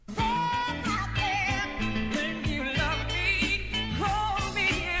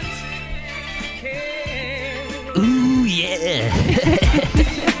yeah.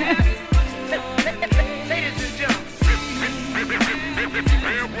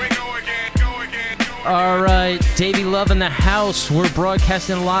 All right, Davey Love in the house. We're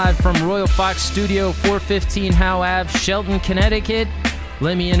broadcasting live from Royal Fox Studio, 415 Howe Ave, Shelton, Connecticut.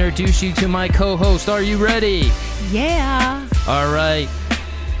 Let me introduce you to my co-host. Are you ready? Yeah. All right.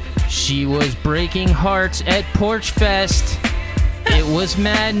 She was breaking hearts at Porch Fest. It was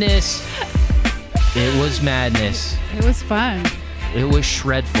madness. It was madness. It was fun. It was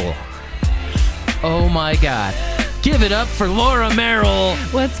shredful. Oh my God. Give it up for Laura Merrill.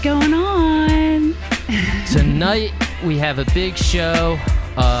 What's going on? Tonight we have a big show.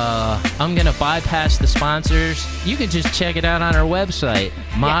 I'm going to bypass the sponsors. You can just check it out on our website,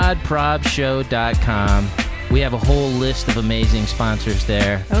 modprobshow.com. We have a whole list of amazing sponsors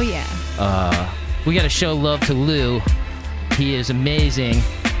there. Oh, yeah. We got to show love to Lou. He is amazing.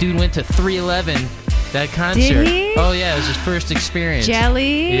 Dude went to 311, that concert. Did he? Oh, yeah, it was his first experience.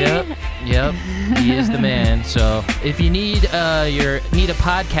 Jelly? Yep. He is the man. So if you need a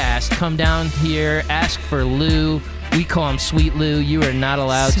podcast, come down here, ask for Lou. We call him Sweet Lou. You are not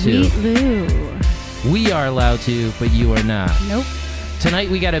allowed to. Sweet Lou. We are allowed to, but you are not. Nope. Tonight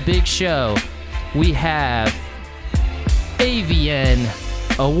we got a big show. We have AVN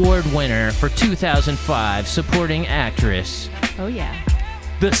Award winner for 2005, supporting actress, Oh, yeah.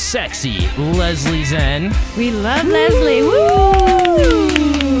 the sexy Leslie Zen. We love Leslie. Woo!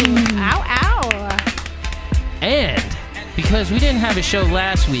 Ow, ow. And because we didn't have a show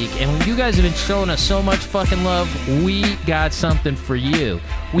last week, and you guys have been showing us so much fucking love, we got something for you.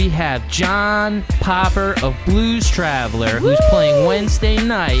 We have John Popper of Blues Traveler, who's playing Wednesday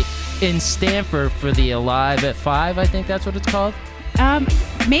night in Stamford for the Alive at 5, I think that's what it's called.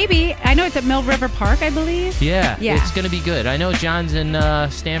 Maybe. I know it's at Mill River Park, I believe. Yeah. Yeah. It's going to be good. I know John's in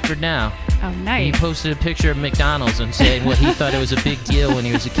Stamford now. Oh, nice. He posted a picture of McDonald's and saying what he thought it was a big deal when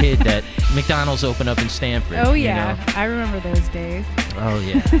he was a kid that McDonald's opened up in Stamford. Oh, yeah. You know? I remember those days. Oh,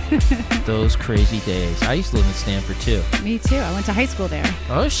 yeah. Those crazy days. I used to live in Stamford, too. Me, too. I went to high school there.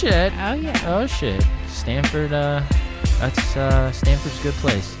 Oh, shit. Oh, yeah. Oh, shit. Stanford, Stanford's a good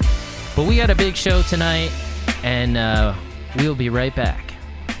place. But we got a big show tonight, and we'll be right back.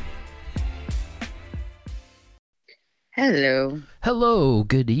 Hello. Hello.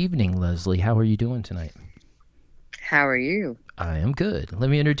 Good evening, Leslie. How are you doing tonight? How are you? I am good. Let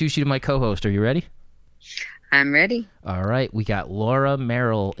me introduce you to my co-host. Are you ready? I'm ready. All right. We got Laura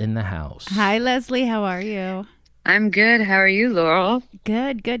Merrill in the house. Hi, Leslie. How are you? I'm good. How are you, Laurel?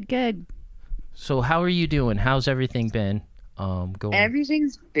 Good, good, good. So how are you doing? How's everything been going?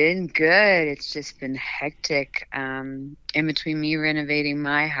 Everything's been good. It's just been hectic. In between me renovating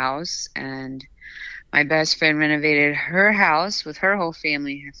my house and my best friend renovated her house with her whole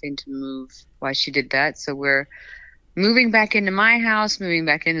family having to move while she did that. So we're moving back into my house, moving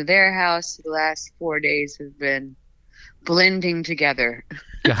back into their house. The last 4 days have been blending together.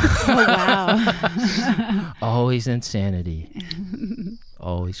 Oh, wow. Always insanity.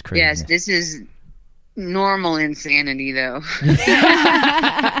 Always crazy. Yes, this is normal insanity, though.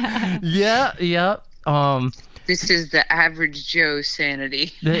 Yeah. This is the average Joe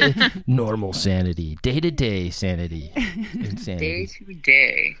sanity. Normal sanity. Day-to-day sanity. Insanity. Day to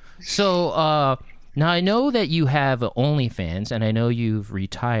day. So, now I know that you have OnlyFans, and I know you've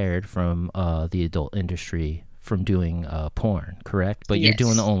retired from the adult industry from doing porn, correct? But you're Yes.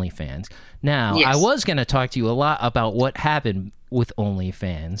 doing the OnlyFans. Now, Yes. I was going to talk to you a lot about what happened with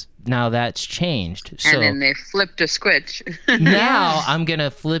OnlyFans. Now that's changed. So And then they flipped a switch. now I'm going to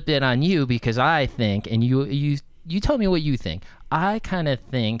flip it on you because I think, and you tell me what you think. I kind of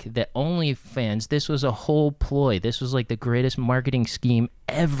think that OnlyFans, this was a whole ploy. This was like the greatest marketing scheme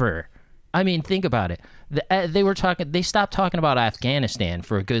ever. I mean, think about it. They stopped talking about Afghanistan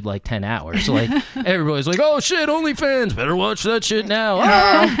for a good 10 hours. Like everybody's like, "Oh shit, OnlyFans, better watch that shit now."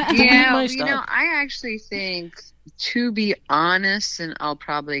 Yeah, my you stuff. know, I actually think, to be honest, and I'll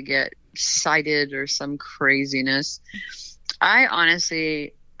probably get cited or some craziness,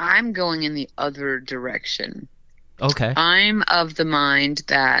 I'm going in the other direction. Okay. I'm of the mind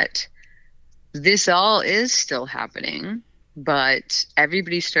that this all is still happening, but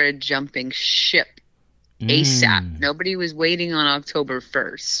everybody started jumping ship ASAP. Nobody was waiting on October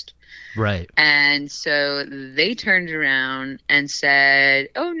 1st. Right. And so they turned around and said,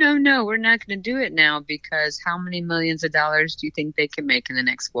 "Oh, no, we're not going to do it now because how many millions of dollars do you think they can make in the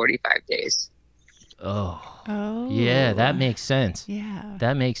next 45 days?" Oh. Oh. Yeah, that makes sense. Yeah.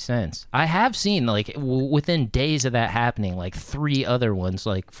 That makes sense. I have seen within days of that happening, 3 other ones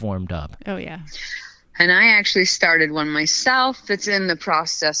formed up. Oh, yeah. And I actually started one myself. It's in the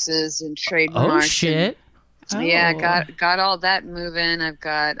processes and trademarks. Oh shit. Yeah, Oh. got all that moving. I've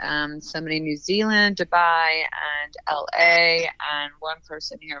got somebody in New Zealand, Dubai, and LA, and one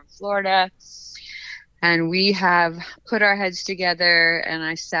person here in Florida. And we have put our heads together, and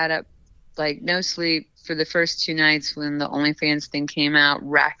I sat up like no sleep for the first 2 nights when the OnlyFans thing came out,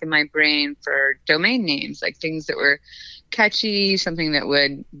 racking my brain for domain names, like things that were catchy, something that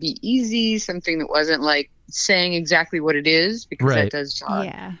would be easy, something that wasn't like saying exactly what it is, because Right. that does draw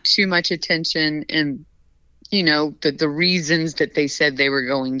Yeah. too much attention, and the reasons that they said they were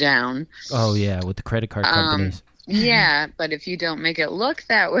going down. Oh yeah, with the credit card companies. Yeah, but if you don't make it look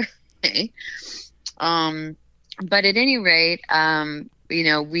that way, but at any rate, I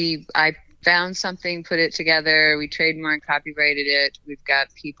found something, put it together, we trademarked, copyrighted it. We've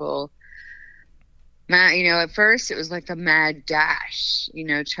got people. At first it was like a mad dash,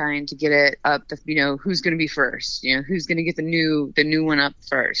 trying to get it up. Who's going to be first? Who's going to get the new one up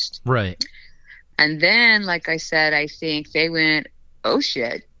first? Right. And then, like I said, I think they went, oh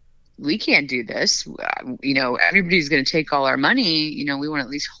shit, we can't do this. Everybody's going to take all our money. We want to at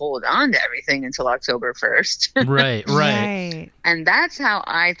least hold on to everything until October 1st. Right. Right. And that's how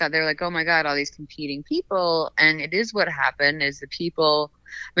I thought. They were like, oh my God, all these competing people. And it is what happened is the people,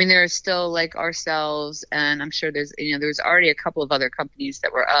 there are still like ourselves, and I'm sure there's already a couple of other companies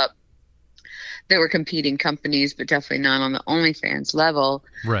that were up, that were competing companies, but definitely not on the OnlyFans level.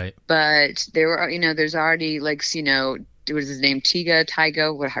 Right. But there were, there's already like, what was his name? Tygo,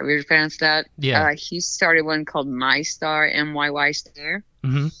 how you pronounce that? Yeah. He started one called MyStar, MYY Star.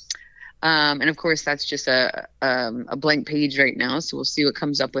 Mm-hmm. And of course, that's just a blank page right now, so we'll see what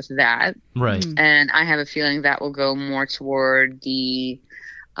comes up with that. Right. And I have a feeling that will go more toward the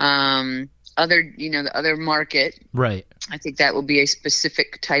the other market. Right. I think that will be a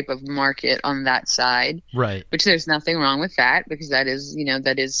specific type of market on that side. Right. Which there's nothing wrong with that, because that is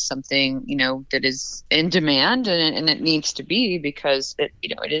something, that is in demand, and it needs to be, because it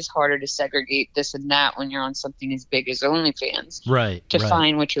is harder to segregate this and that when you're on something as big as OnlyFans. Right. To right.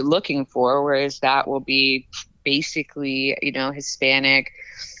 find what you're looking for, whereas that will be basically, Hispanic,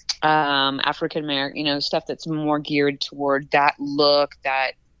 African American, stuff that's more geared toward that look,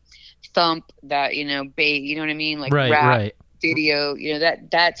 that thump, that you know what I mean, like right, rap right. video,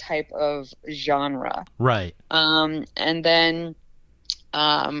 that type of genre. Right. And then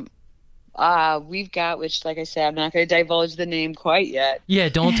we've got, which, like I said, I'm not going to divulge the name quite yet. Yeah,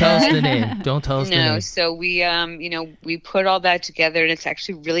 don't tell us the name. Don't tell us the name. So we we put all that together, and it's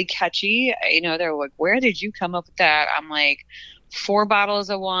actually really catchy. They're like, where did you come up with that? I'm like, 4 bottles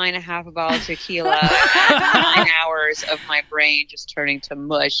of wine, a half a bottle of tequila, 9 hours of my brain just turning to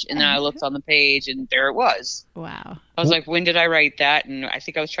mush. And then I looked on the page, and there it was. Wow. I was like, when did I write that? And I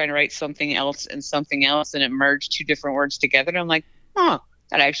think I was trying to write something else, and it merged 2 different words together. And I'm like, that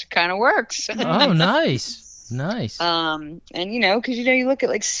actually kind of works. Oh, nice. Nice. And because you look at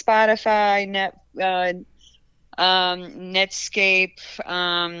like Spotify, Netscape,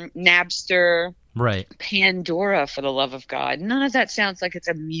 Napster, right. Pandora, for the love of God. None of that sounds like it's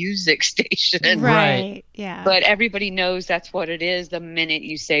a music station. Right. Yeah. But everybody knows that's what it is the minute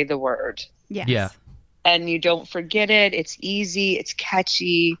you say the word. Yes. Yeah. And you don't forget it. It's easy. It's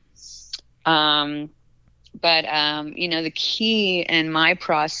catchy. But the key in my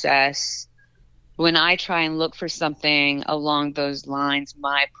process, when I try and look for something along those lines,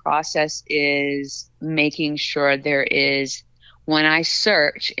 my process is making sure there is, when I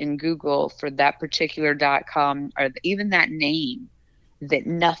search in Google for that particular .com or even that name, that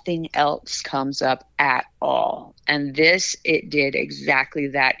nothing else comes up at all. And it did exactly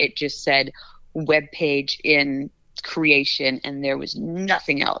that. It just said web page in creation, and there was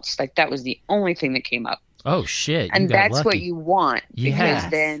nothing else. Like, that was the only thing that came up. Oh shit! And that's lucky. what you want, because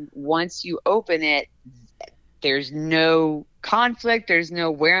Yes. then once you open it, there's no conflict. There's no,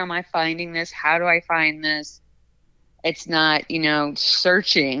 where am I finding this? How do I find this? It's not,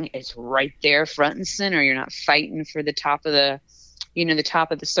 searching. It's right there, front and center. You're not fighting for the top of the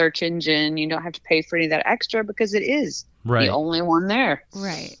search engine. You don't have to pay for any of that extra, because it is Right. the only one there.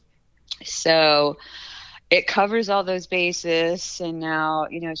 Right. So it covers all those bases, and now,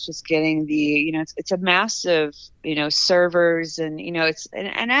 it's just getting the, it's a massive, servers, and,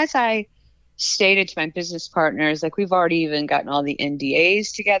 and as I stated to my business partners, like, we've already even gotten all the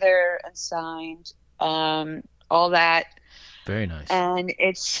NDAs together and signed, all that. Very nice. And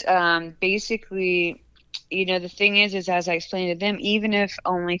it's basically, the thing is as I explained to them, even if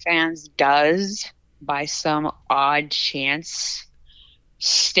OnlyFans does, by some odd chance,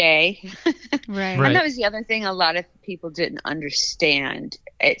 stay. Right. Right. And that was the other thing a lot of people didn't understand.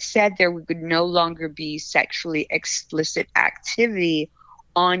 It said there would no longer be sexually explicit activity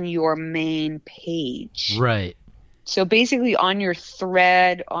on your main page. Right. So basically on your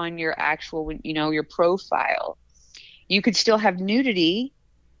thread, on your actual, your profile, you could still have nudity,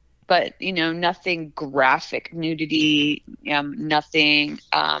 but, nothing graphic nudity, nothing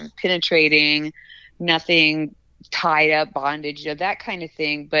penetrating, nothing tied up bondage, that kind of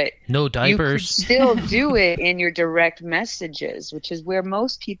thing. But no diapers. You could still do it in your direct messages, which is where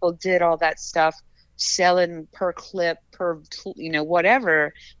most people did all that stuff, selling per clip, per,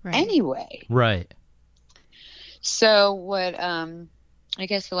 whatever, anyway. Right. So what, I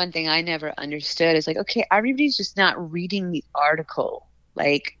guess the one thing I never understood is like, okay, everybody's just not reading the article.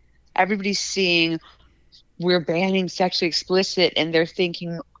 Like, everybody's seeing we're banning sexually explicit and they're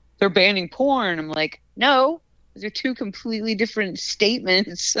thinking they're banning porn. I'm like, no, those are two completely different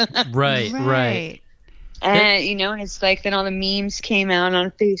statements. Right. And, and it's like then all the memes came out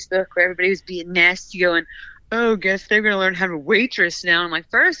on Facebook where everybody was being nasty going, oh, guess they're going to learn how to waitress now. I'm like,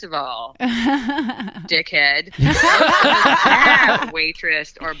 first of all, dickhead, have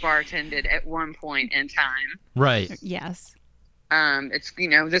waitressed or bartended at one point in time. Right. Yes. It's,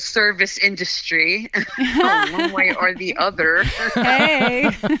 the service industry, one way or the other.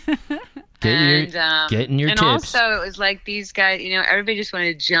 Hey. Getting your tips. And also, it was like these guys, everybody just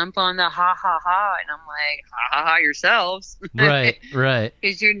wanted to jump on the ha ha ha, and I'm like, ha ha ha yourselves. Right.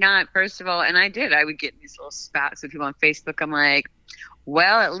 Because you're not, first of all, and I would get these little spats with people on Facebook. I'm like,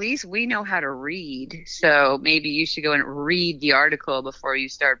 well, at least we know how to read, so maybe you should go and read the article before you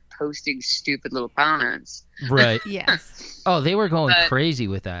start posting stupid little comments. Right. Yes. Oh, they were going crazy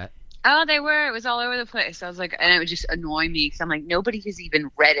with that. Oh, they were. It was all over the place. I was like, and it would just annoy me because I'm like, nobody has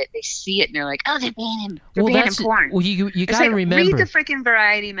even read it. They see it and they're like, oh, they're banning porn. Well, you got to remember. Read the freaking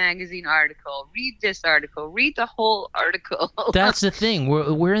Variety magazine article. Read this article. Read the whole article. That's the thing.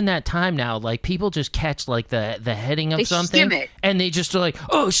 We're in that time now. Like, people just catch like the heading of they something, skim it. and they just are like,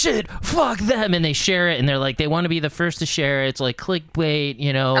 oh shit, fuck them, and they share it, and they're like, they want to be the first to share it. It's like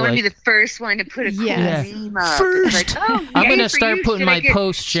clickbait, I want to be the first one to put a cool meme up. First, like, oh, I'm gonna start putting my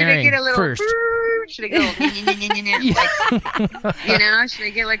post sharing first. Should I get like, should I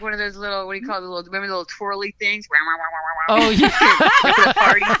get like one of those little, what do you call it, remember the little twirly things? Oh, yeah. Like a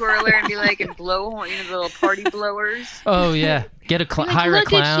party twirler and be like, and blow, the little party blowers. Oh, yeah. Get a hire a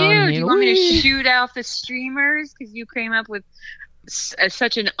clown. Look at you. Do you want me to shoot out the streamers because you came up with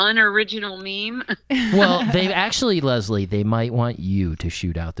such an unoriginal meme? Well, they actually, Leslie, they might want you to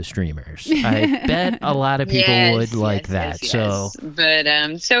shoot out the streamers. I bet a lot of people would like that. Yes. So, but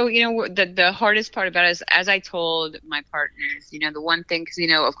so the hardest part about it is, as I told my partners, the one thing, because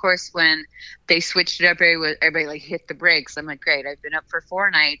of course when they switched it up, everybody like hit the brakes. I'm like, great, I've been up for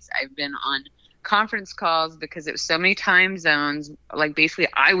 4 nights. I've been on conference calls because it was so many time zones. Like, basically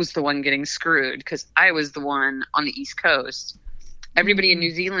I was the one getting screwed because I was the one on the East Coast. Everybody in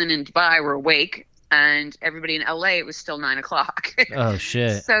New Zealand and Dubai were awake, and everybody in LA, it was still 9 o'clock. Oh,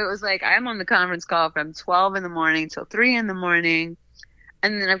 shit. So it was like, I'm on the conference call from 12 in the morning till 3 in the morning.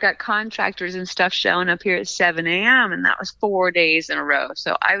 And then I've got contractors and stuff showing up here at 7 a.m. And that was 4 days in a row.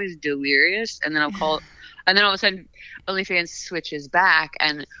 So I was delirious. And then and then all of a sudden, OnlyFans switches back.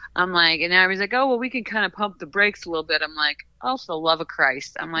 And I'm like, and everybody's like, oh, well, we can kind of pump the brakes a little bit. I'm like, oh, for the love of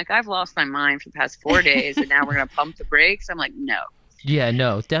Christ. I'm like, I've lost my mind for the past 4 days. And now we're going to pump the brakes. I'm like, no. Yeah,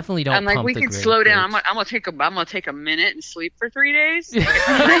 no, definitely don't. I'm like, we can slow down. I'm gonna take a minute and sleep for 3 days.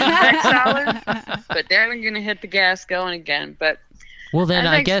 Solid, but then we're gonna hit the gas going again. But well, then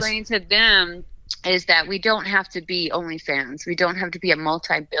I guess explain to them is that we don't have to be OnlyFans. We don't have to be a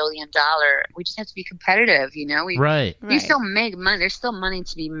multi-billion-dollar. We just have to be competitive. We still make money. There's still money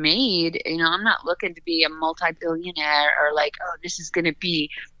to be made. I'm not looking to be a multi-billionaire or like, oh, this is gonna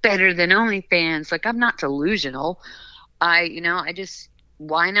be better than OnlyFans. Like, I'm not delusional. I just,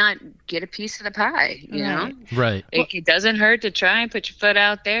 why not get a piece of the pie, know? Right. It doesn't hurt to try and put your foot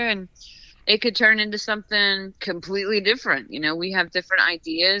out there, and it could turn into something completely different. We have different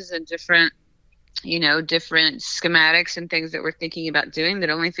ideas and different schematics and things that we're thinking about doing that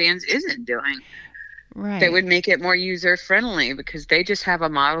OnlyFans isn't doing. Right. That would make it more user-friendly because they just have a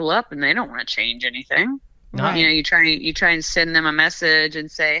model up and they don't want to change anything. Right. You try and send them a message and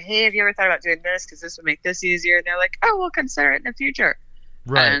say, hey, have you ever thought about doing this? Because this would make this easier. And they're like, oh, we'll consider it in the future.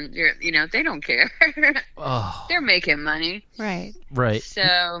 Right. And they don't care. Oh. They're making money. Right. Right.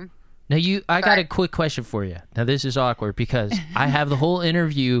 So now I got a quick question for you. Now this is awkward because I have the whole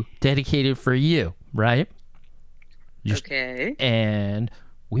interview dedicated for you, right? Okay. And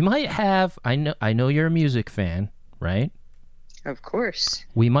we might have, I know you're a music fan, right? Of course.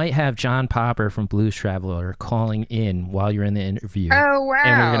 We might have John Popper from Blues Traveler calling in while you're in the interview. Oh, wow.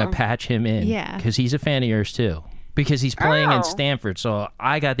 And we're going to patch him in. Yeah. Because he's a fan of yours, too. because he's playing in Oh. Stanford. So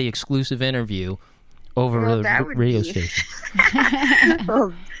I got the exclusive interview over Well, the that would radio be- station.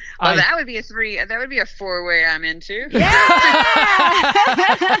 Well, I- that would be a three. That would be a four-way I'm into.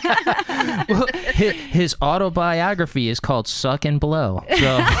 Well, his autobiography is called Suck and Blow.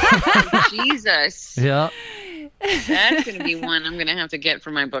 So, Jesus, yeah. that's gonna be one I'm gonna have to get for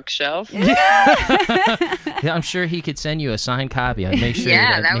my bookshelf. Yeah, I'm sure he could send you a signed copy. I'd make sure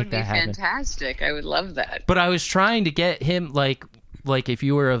Yeah, to that make would be that happen. fantastic. I would love that. But I was trying to get him, like if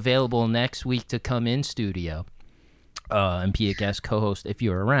you were available next week to come in studio and be a guest co-host if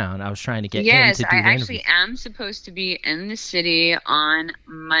you were around. I was trying to get him Yes, to do I the actually interview. am supposed to be in the city on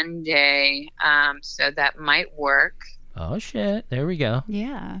Monday, so that might work. Oh shit! There we go.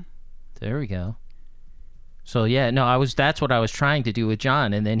 Yeah. There we go. So yeah, no, that's what I was trying to do with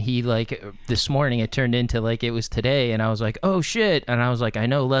John, and then he this morning it turned into it was today, and I was like, oh shit, and I was like, I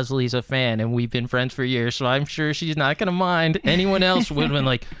know Leslie's a fan, and we've been friends for years, so I'm sure she's not gonna mind. Anyone else would have been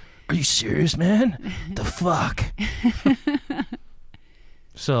like, are you serious, man? The fuck?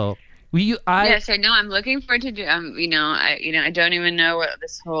 So Yes, I know. I'm looking forward to do. I don't even know what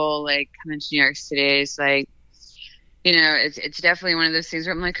this whole coming to New York City is like. It's definitely one of those things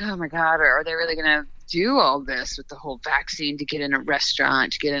where I'm like, oh my god, are they really gonna do all this with the whole vaccine to get in a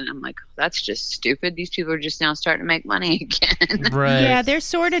restaurant, to get in? I'm like, that's just stupid. These people are just now starting to make money again. right. Yeah, they're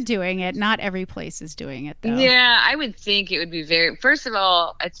sort of doing it. Not every place is doing it, though. Yeah, I would think it would be first of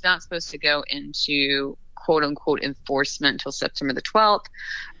all, it's not supposed to go into quote unquote enforcement until September the 12th.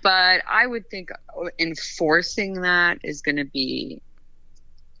 But I would think enforcing that is going to be,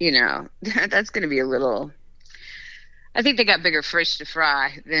 that's going to be a little. I think they got bigger fish to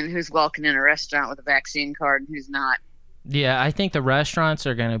fry than who's walking in a restaurant with a vaccine card and who's not. Yeah, I think the restaurants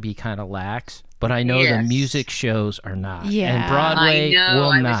are going to be kind of lax, but I know the Yes. music shows are not. Yeah. And Broadway I know. will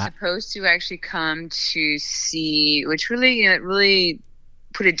I was not. supposed to actually come to see, which really, it really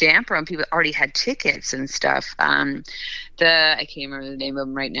put a damper on people that already had tickets and stuff. I can't remember the name of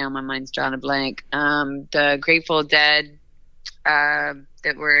them right now. My mind's drawn a blank. The Grateful Dead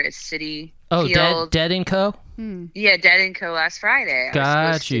that were at City Oh, Field. Dead and Co. Yeah, Dead & Co. last Friday. I was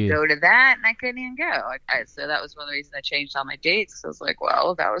Got supposed you. to go to that, and I couldn't even go. So that was one of the reasons I changed all my dates. So I was like,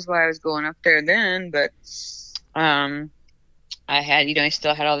 well, that was why I was going up there then. But I had, I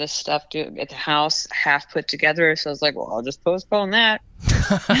still had all this stuff at the house half put together. So I was like, well, I'll just postpone that.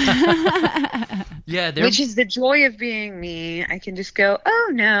 Yeah, Which is the joy of being me. I can just go, oh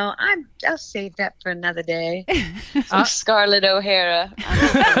no, I'll save that for another day. Some Scarlett O'Hara. I'll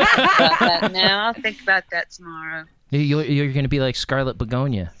think about that now. I'll think about that tomorrow. You're going to be like Scarlet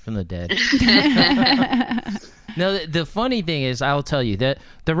Begonia from the Dead. No, the funny thing is, I'll tell you that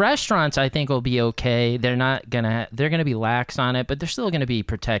the restaurants I think will be okay. They're gonna be lax on it, but they're still gonna be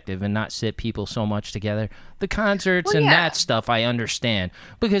protective and not sit people so much together. The concerts and that stuff I understand,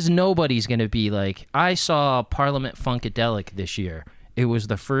 because nobody's gonna be like. I saw Parliament Funkadelic this year. It was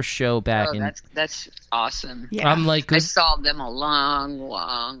the first show back Oh, in. that's awesome. Yeah. I'm like I good. saw them a long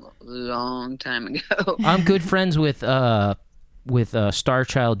time ago. I'm good friends with Star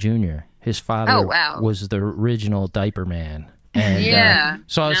Child Jr. His father Oh, wow. was the original Diaper Man. And, Yeah.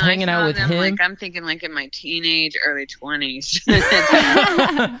 so I was No, hanging out saw with them, him. I'm thinking in my teenage, early 20s.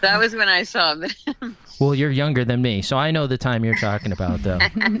 That was when I saw them. Well, you're younger than me, so I know the time you're talking about, though.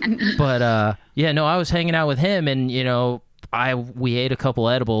 But I was hanging out with him, and we ate a couple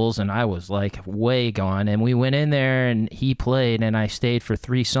edibles, and I was way gone. And we went in there, and he played, and I stayed for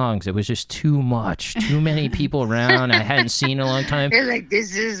 3 songs. It was just too much, too many people around. I hadn't seen in a long time. They're like,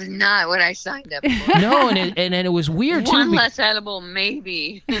 this is not what I signed up for. No, and it was weird too. One less edible,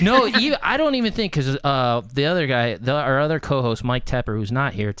 maybe. No, I don't even think, because the other guy, our other co-host, Mike Tepper, who's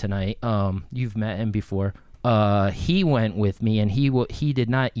not here tonight, you've met him before. He went with me, and he did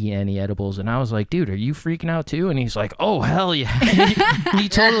not eat any edibles, and I was like, dude, are you freaking out too? And he's like, oh hell yeah. he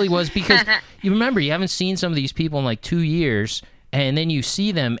totally was, because you remember, you haven't seen some of these people in 2 years, and then you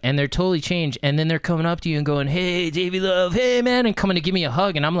see them and they're totally changed, and then they're coming up to you and going, hey Davey Love, hey man, and coming to give me a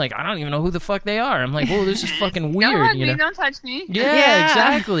hug, and I'm like, I don't even know who the fuck they are. I'm like, whoa, this is fucking weird. Don't hug me, don't touch me. Yeah,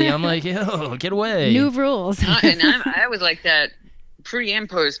 exactly. I'm like, yo, get away. New rules. And I was like that pre and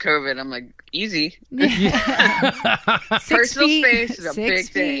post COVID. I'm like, easy. 6 Personal feet. space is a 6 big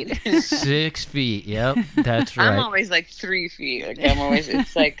feet. thing. 6 feet. Yep, that's right. I'm always 3 feet.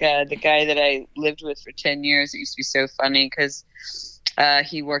 It's like the guy that I lived with for 10 years. It used to be so funny because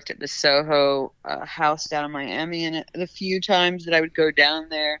he worked at the Soho house down in Miami, and the few times that I would go down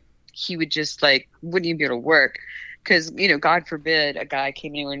there, he would just wouldn't even be able to work because, God forbid a guy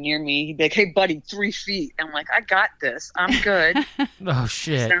came anywhere near me. He'd be like, "Hey, buddy, 3 feet." I'm like, "I got this. I'm good." Oh,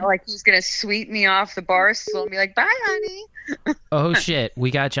 shit. It's not like he's going to sweep me off the bar stool and be like, "Bye, honey." Oh, shit.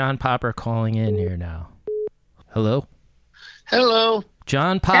 We got John Popper calling in here now. Hello? Hello.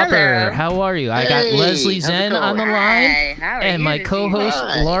 John Popper, Hello. how are you? I got Hey, Leslie how's it Zen going? on the line Hi, how are and you my this co-host,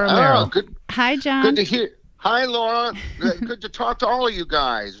 evening? Hi. Laura Oh, Merrill. good Hi, John. to hear. Hi, Laura. Good to talk to all of you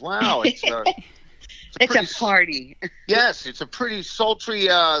guys. Wow, it's It's pretty a party. yes, it's a pretty sultry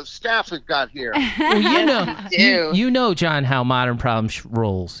staff we've got here. Well, we do. you know, John, how Modern Problems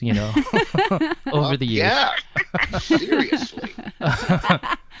rolls, over the years. Yeah, seriously.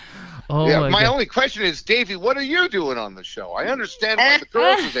 Oh, Yeah, my my God. only question is, Davey, what are you doing on the show? I understand why the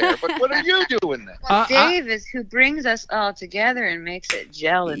girls are there, but what are you doing there? Well, Dave is who brings us all together and makes it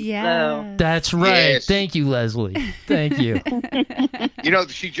gel and flow. Yeah. That's right. Yes. Thank you, Leslie. Thank you.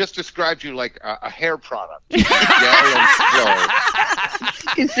 She just described you like a hair product. Gel and flow.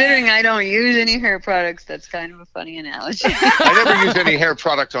 Considering I don't use any hair products, that's kind of a funny analogy. I never use any hair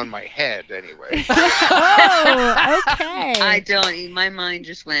product on my head, anyway. Oh, okay. I don't. My mind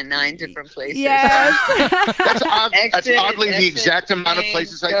just went 9 different places. Yes. That's Exit, oddly the exit, exact amount of main,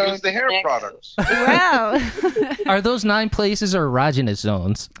 places I go use the hair next. products. Wow. Are those 9 places or erogenous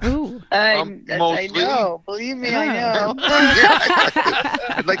zones? Ooh. I Mostly. know. Believe me, I know.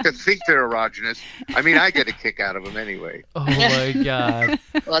 I'd like to think they're erogenous. I mean, I get a kick out of them anyway. Oh, my God.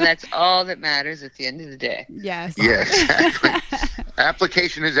 Well, that's all that matters at the end of the day. Yes. Yeah, exactly.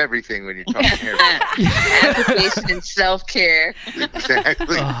 Application is everything when you're talking hair. Application and self-care.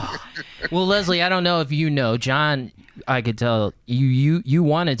 Exactly. Oh. Well, Leslie, I don't know if you know, John, I could tell you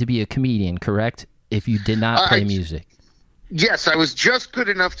wanted to be a comedian, correct? If you did not play music. Yes, I was just good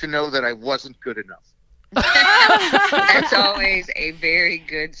enough to know that I wasn't good enough. That's always a very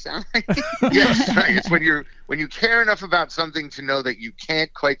good sign. Yes, right. It's when you care enough about something to know that you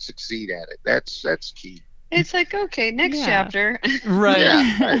can't quite succeed at it. That's key. It's like, okay, next Yeah. chapter. Right.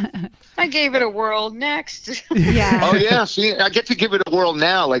 Yeah. Right. I gave it a whirl. Next. Yeah. Oh yeah, see, I get to give it a whirl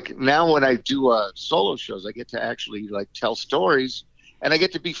now. Like now, when I do solo shows, I get to actually tell stories, and I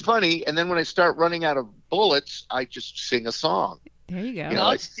get to be funny. And then when I start running out of bullets, I just sing a song. There you go. You know,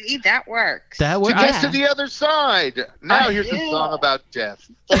 Well, see, that works. That To was get to the other side. Now here's a Yeah. song about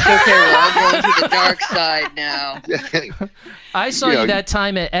death. That's okay. We're all going to the dark side now. I saw You know, you that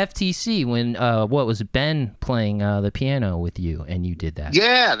time at FTC when what was it, Ben playing the piano with you, and you did that.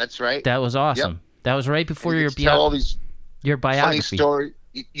 Yeah, that's right. That was awesome. That was right before You your get to tell all these funny biography. stories.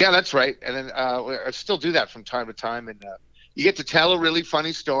 Yeah, that's right. And then I still do that from time to time, and you get to tell a really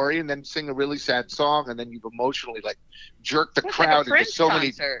funny story and then sing a really sad song, and then you've emotionally jerked the It's crowd like a Prince into so many.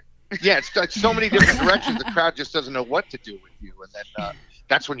 concert. Yeah, it's like so many different directions. The crowd just doesn't know what to do with you, and then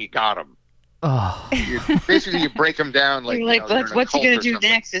that's when you got them. Oh, Basically, you break them down. You're like, they're in a what's he cult going or to do something.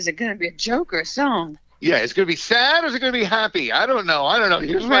 next? Is it going to be a joke or a song? Yeah, it's going to be sad or is it going to be happy? I don't know.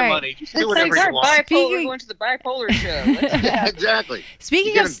 Here's my Right. money. Just It's do whatever like, you want. bipolar. Speaking- Going to the bipolar show. Let's do Yeah, that. exactly. You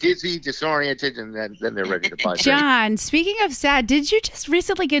Speaking get of them dizzy, disoriented, and then they're ready to buy. John, speaking of sad, did you just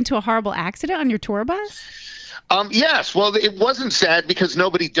recently get into a horrible accident on your tour bus? Yes. Well, it wasn't sad because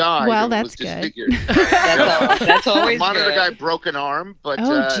nobody died. Well, It that's was good. disfigured. That's A always monitor good. guy broke an arm, but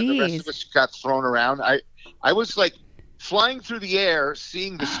Oh, the rest geez. of us got thrown around. I was flying through the air,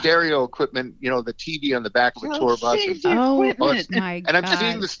 seeing the stereo equipment, the TV on the back of a tour bus. save the Oh, equipment. my And I'm God.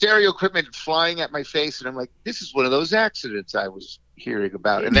 seeing the stereo equipment flying at my face, and I'm like, this is one of those accidents I was hearing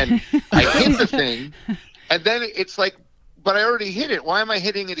about. And then I hit the thing, and then it's like, but I already hit it. Why am I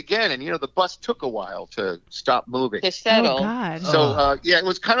hitting it again? And, the bus took a while to stop moving. To Oh, settle. God. So, it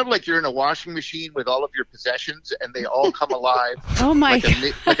was kind of like you're in a washing machine with all of your possessions, and they all come alive Oh, my like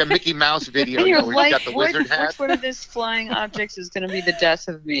God. like a Mickey Mouse video And you're where like, you got the wizard hat. which one of these flying objects is going to be the death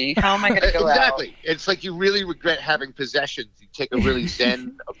of me? How am I going to go Exactly. It's like you really regret having possessions. You take a really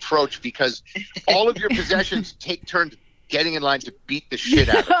zen approach because all of your possessions take turns getting in line to beat the shit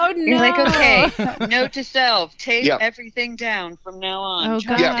out of you. Oh, no. You're like, okay, note to self, take Yeah. everything down from now on. Oh,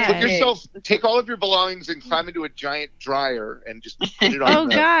 Try God. Yeah, put to yourself, take all of your belongings and climb into a giant dryer and just put it on Oh,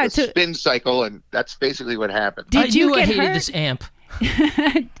 the God. So- spin cycle, and that's basically what happened. Did I you knew I get hated hurt? this amp.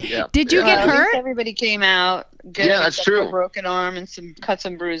 Yeah. Did you Yeah. get At least hurt? everybody came out. Good, Yeah, that's except for true. a broken arm and some cuts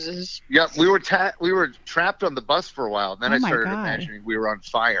and bruises. Yeah, we were trapped on the bus for a while, and then Oh I my started God. imagining we were on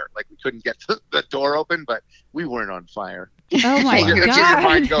fire. Like we couldn't get the door open, but we weren't on fire. Oh, my That's where your God.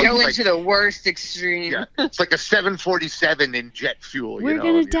 mind goes. Go Like, into the worst extreme. yeah, it's like a 747 in jet fuel. We're and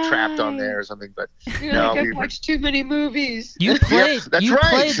gonna you're trapped on die. there or something. But You're no, like, we I've were- watched too many movies. You played. that's you right.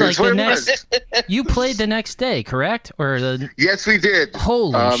 played like That's what the it was. next. You played the next day, correct? Or the Yes, we did.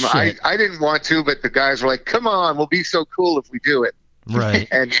 holy shit! I didn't want to, but the guys were like, "Come on, we'll be so cool if we do it." Right.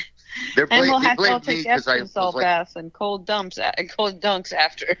 And And we'll they have to all blamed me take because I Epsom was salt like, baths and cold dunks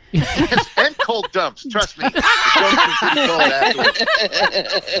after. yes, and cold dumps. Trust me, the dumps were pretty cold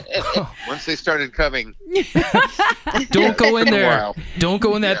afterwards. Once they started coming. Don't go in there. Wow. Don't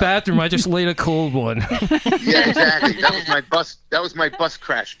go in that Yeah. bathroom. I just laid a cold one. Yeah, exactly. That was my bus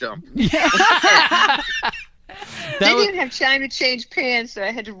crash dump. They That was, didn't have time to change pants, so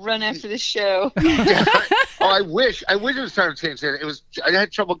I had to run after the show. I wish it was time to change that. I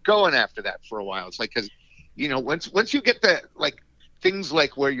had trouble going after that for a while. It's like, because once you get the things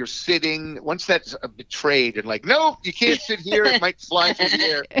like where you're sitting, once that's betrayed and like, no, you can't sit here, it might fly through the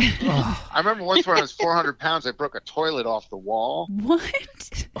air. I remember once when I was 400 pounds, I broke a toilet off the wall. What?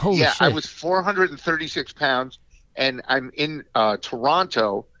 holy Yeah, shit. I was 436 pounds, and I'm in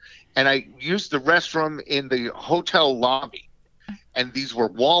Toronto, and I used the restroom in the hotel lobby, and these were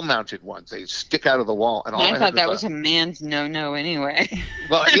wall-mounted ones. They stick out of the wall, and all I I thought that had was a man's no-no anyway.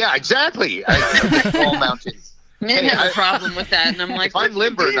 well, yeah, exactly. Wall-mounted. Men Hey, have I- a problem with that, and I'm like, If I'm what's the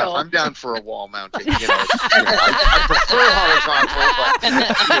limber enough, deal? I'm down for a wall-mounted. I prefer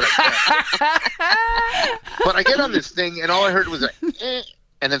horizontal, but I get on this thing, and all I heard was a.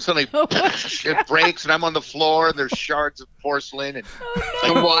 And then suddenly it breaks, and I'm on the floor, and there's shards of porcelain, and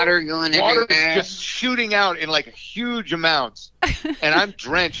The water going water everywhere. is just shooting out in huge amounts, and I'm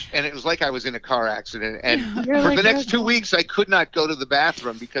drenched, and it was like I was in a car accident. And You're for like, the next "Oh, 2 weeks, I could not go to the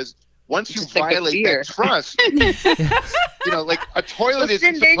bathroom because once you Just like a violate deer. that trust, a toilet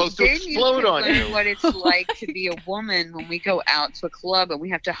Listen, isn't supposed to they explode need to on learn you. what it's like to be a woman when we go out to a club and we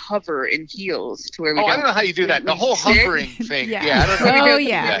have to hover in heels to where we Oh, don't. I don't know how you do that. The we whole sit. hovering thing. Yeah. Yeah, I don't know. Where we Oh, go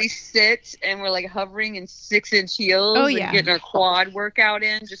yeah. We sit and we're like hovering in 6-inch heels Oh, and yeah. getting our quad workout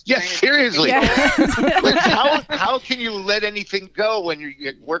in. Just Yeah, trying to- seriously. Yeah. Like, how can you let anything go when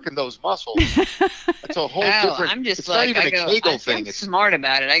you're working those muscles? That's a whole Oh, different. I'm just it's like, not even I a go, Kegel I'm thing. It's smart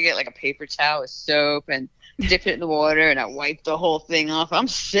about it. I get like a paper towel with soap and dip it in the water and I wipe the whole thing off. I'm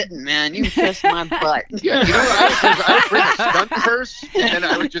sitting, man. You kiss my butt. yeah. You know what I would bring a stunt purse, and then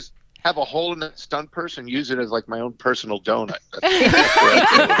I would just have a hole in that stunt purse and use it as like my own personal donut.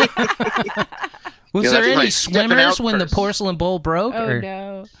 Was Yeah, there that's my any stepping swimmers out when the purse. porcelain bowl broke? Oh, or?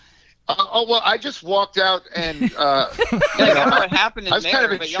 no. Well, I just walked out and I don't know what happened in I was there, kind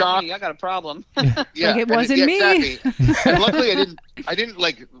of in but shock. I got a problem. yeah, Like, it and wasn't me. Exactly. And luckily, I didn't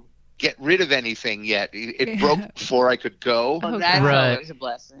like get rid of anything yet. It broke before I could go. Well, Oh, that's Right. always a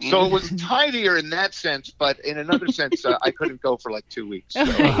blessing. So it was tidier in that sense, but in another sense, I couldn't go for like 2 weeks. So.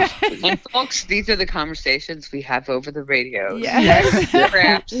 And folks, these are the conversations we have over the radio. Yes.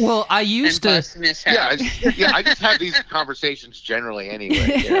 Craps Well, I and used to. bus mishaps. I just have these conversations generally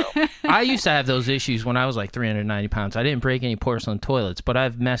anyway. You know? I used to have those issues when I was like 390 pounds. I didn't break any porcelain toilets, but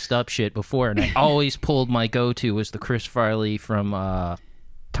I've messed up shit before, and I always pulled my go-to was the Chris Farley from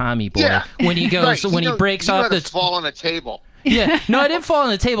Tommy Boy Yeah. when he goes Right, when he breaks off the the fall on a table. yeah. No, I didn't fall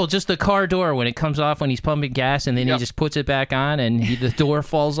on the table. Just the car door when it comes off when he's pumping gas, and then he Yep. just puts it back on, and the door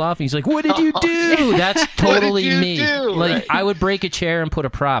falls off. And he's like, "What did you do?" That's totally you me. do? Like Right. I would break a chair and put a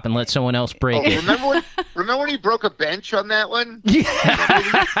prop and let someone else break it. Remember when he broke a bench on that one? Yeah.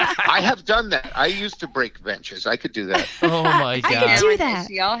 I have done that. I used to break benches. I could do that. Oh my I could god. do that.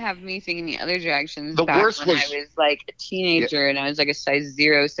 See, y'all have me thinking the other directions. The back worst when was- I was like a teenager and I was like a size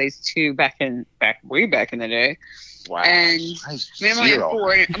 0, size 2 way back in the day. Wow. And Size I mean, zero.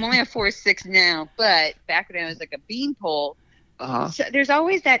 I'm only a 4'6" now, but back when I was like a beanpole, Uh-huh. so there's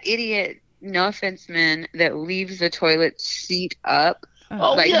always that idiot, no offense, man, that leaves the toilet seat up.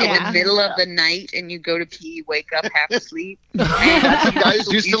 Oh, Like yeah. in the middle of the night, and you go to pee, wake up half asleep. That's the guys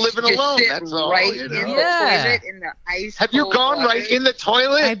You used to live in just alone. sit That's all. right You in know? the Yeah. toilet in the ice. Have you cold gone water. right in the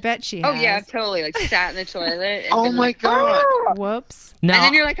toilet? I bet she has. Oh yeah, totally. Like sat in the toilet. And Oh, been my like, God. "Oh!" Whoops. And Now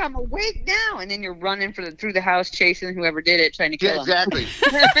then you're like, I'm awake now, and then you're running through the house chasing whoever did it, trying to kill Yeah, him. exactly.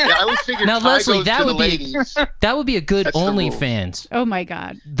 Yeah, I always figured Now, Ty Leslie, goes that to the would be- ladies. that would be a good That's the rule. OnlyFans. Oh, my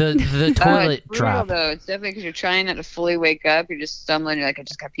God. The It's toilet brutal, drop. though. It's definitely because you're trying not to fully wake up. You're just stumbling. You're like, I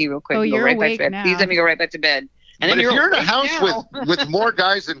just got to pee real quick. Oh, and go you're right back awake to bed. now. Please let me go right back to bed. And But then if you're in a awake house now. with more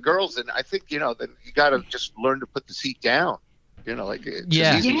guys than girls, then I think then you got to just learn to put the seat down. Like it's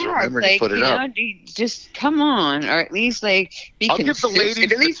Yeah. easy to Yeah, it's remember to like, put it up. just come on, or at least like be I'll give the consistent.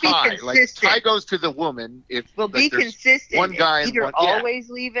 ladies At least the be tie. consistent. Like Ty goes to the woman. If Well, like, be there's consistent. one guy and Either one- yeah. always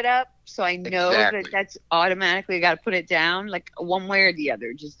leave it up, so I know Exactly. that that's automatically got to put it down, like one way or the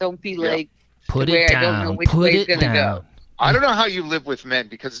other. Just don't be Yeah. like Put where it I don't know down. which Put way it it's gonna down. go. I don't know how you live with men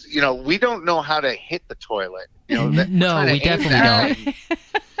because we don't know how to hit the toilet. That, No, trying to we aim definitely that don't. thing,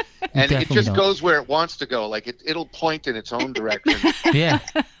 and it definitely just don't. goes where it wants to go. Like it'll point in its own direction. Yeah.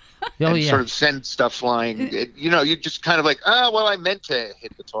 Oh and yeah. sort of send stuff flying. You're just kind of like, oh, well, I meant to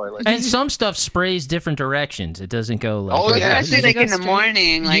hit the toilet. And some stuff sprays different directions. It doesn't go like. Oh, yeah. Especially like in the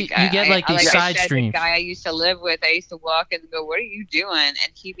morning. Like you get like these side I said, streams. the guy I used to live with, I used to walk and go, "What are you doing?"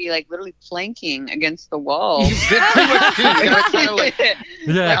 And he'd be like literally planking against the wall. You pretty much do. You gotta kind of like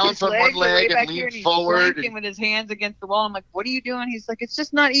Yeah. balance on one leg and lean forward. Planking with his hands against the wall. I'm like, "What are you doing?" He's like, "It's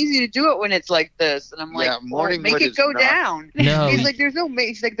just not easy to do it when it's like this." And I'm like, Yeah, morning "Make wood it is go not- down." No. He's like, "There's no."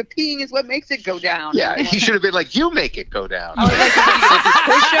 He's like, "The peeing is what makes it go down." Yeah, I'm he like, should have been like, you make it go down. I was like, "What are you gonna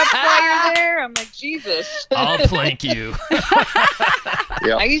do, push-ups while you're there?" I'm like, Jesus. I'll plank you.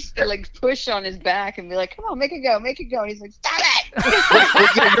 Yeah. I used to like push on his back and be like, "Come on, make it go, make it go." And he's like, "Stop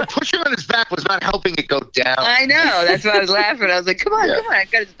it!" Well, your pushing on his back was not helping it go down. I know. That's why I was laughing. I was like, "Come on, Yeah. come on!" I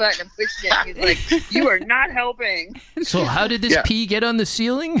got his butt and I'm pushing it. He's like, "You are not helping." So how did this Yeah. pee get on the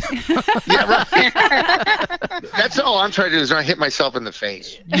ceiling? Yeah, right. That's all I'm trying to do is not hit myself in the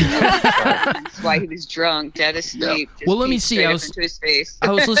face. That's why he was drunk, dead asleep. Just Well, let me peed see, straight I up was- into his face.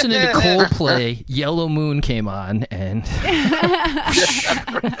 I was listening to Coldplay. Yellow Moon came on, and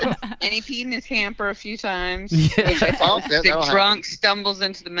And he peed in his hamper a few times. Yeah. Oh, The that'll drunk stumbles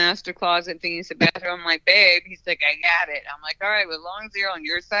into the master closet, thinking it's the bathroom. I'm like, "Babe," he's like, "I got it." I'm like, "All right, well, as long as you're on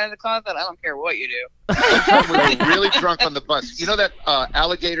your side of the closet, I don't care what you do." One time we were really drunk on the bus. You know that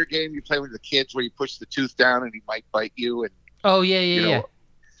alligator game you play with the kids where you push the tooth down and he might bite you? And oh yeah, you know, yeah.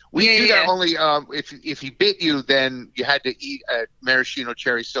 we Yeah, do yeah. that only if he bit you, then you had to eat a maraschino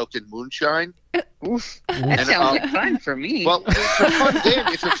cherry soaked in moonshine. Oof, that And, sounds like fun for me. Well, it's a fun game.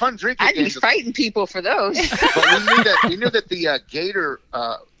 It's a fun drinking I'd be game. fighting people for those. But we knew that the gator.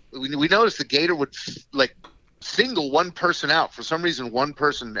 We noticed the gator would like single one person out. For some reason, one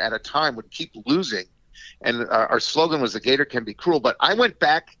person at a time would keep losing. And our slogan was, "The gator can be cruel." But I went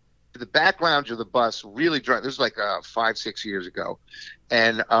back to the back lounge of the bus, really drunk. This was like 5-6 years ago,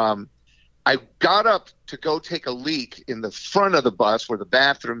 and I got up to go take a leak in the front of the bus where the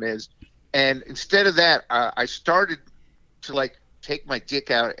bathroom is, and instead of that, I started to like take my dick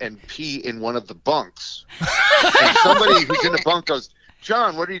out and pee in one of the bunks. And somebody who's in the bunk goes,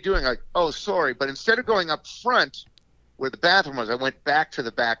 "John, what are you doing?" Like, "Oh, sorry." But instead of going up front where the bathroom was, I went back to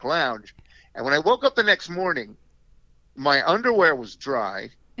the back lounge. And when I woke up the next morning, my underwear was dry.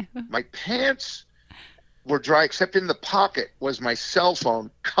 My pants were dry, except in the pocket was my cell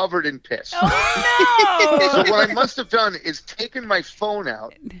phone covered in piss. Oh no! So what I must have done is taken my phone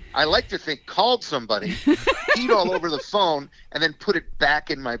out. I like to think called somebody, peed all over the phone, and then put it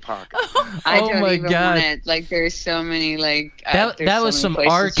back in my pocket. I Oh don't my even God. want it. Like, there's so many like. That there's that so was many some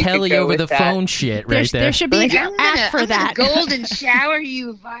places R. you could Kelly go over with the that. phone shit right there. There should be Like, an app for that. golden shower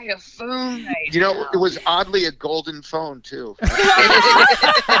you via phone. Right You know, now. it was oddly a golden phone too.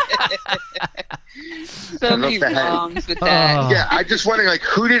 so many Look ahead. wrongs with that. Oh. Yeah, I just wondering, like,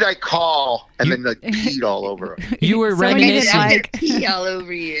 who did I call? And then like peed all over him. You were Someone Made it needed, reminiscing. out like- there pee all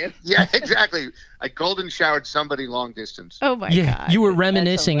over you. Yeah, exactly. I golden showered somebody long distance. Oh my Yeah, god! you were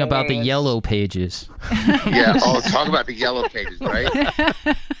reminiscing about the hilarious. yellow pages. Yeah. Oh, talk about the yellow pages, right?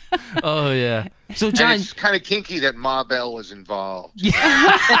 Oh yeah. So And John, it's kind of kinky that Ma Bell was involved.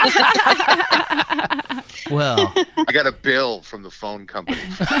 well, I got a bill from the phone company,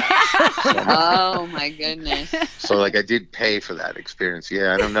 Oh my goodness. so like I did pay for that experience.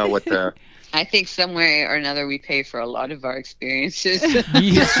 Yeah, I don't know what the. I think somewhere or another we pay for a lot of our experiences.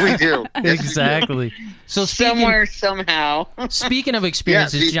 Yes, we do. Yes, we do. exactly. So Somewhere, somehow. speaking of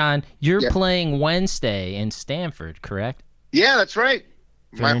experiences, see- John, you're yeah. playing Wednesday in Stanford, correct? Yeah, that's right.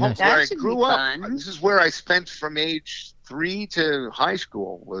 Very home nice. where I That should be grew up. fun. This is where I spent from age 3 to high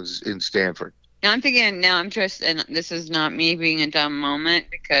school. Was in Stanford. Now I'm thinking. Now I'm just, and this is not me being a dumb moment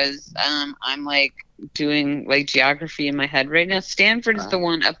because I'm like doing like geography in my head right now. Stanford is the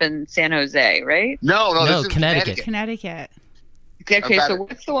one up in San Jose, right? No, No, this is in Connecticut. Connecticut. Okay, About so it.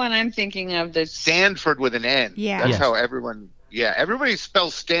 what's the one I'm thinking of? That's Stanford with an N. Yeah. That's Yes. how everyone. Yeah, everybody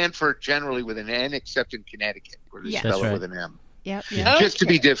spells Stanford generally with an N, except in Connecticut, where they Yeah. spell That's it right. with an M. Yep. Yeah. Just to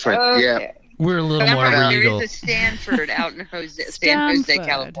be different, yeah. We're a little But I'm more right, there regal. is a Stanford out in San Jose, Stanford.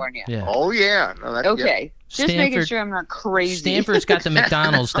 California. Yeah. Oh yeah. No, that, Okay, just making Stanford- sure I'm not crazy. Stanford's got the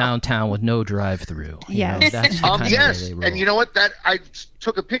McDonald's downtown with no drive-through. You know, Yes. that's the Yeah. kind of Yes, way they roll. and you know what? That I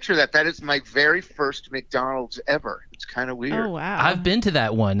took a picture of that. That is my very first McDonald's ever. It's kind of weird. Oh wow! I've been to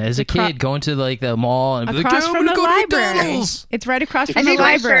that one as a Acro- kid, going to like the mall and be like, across "Oh, I'm from the gonna go to library. McDonald's." It's right across I from the think when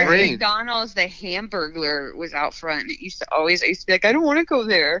I started library. at McDonald's, the Hamburglar was out front, and I used to be like, I don't want to go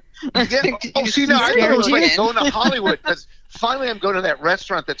there. Yeah. Oh, see, no, I Very thought it was like weird. going to Hollywood because finally I'm going to that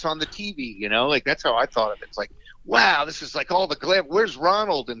restaurant that's on the TV. You know, like that's how I thought of it. It's like, wow, this is like all the glam. Where's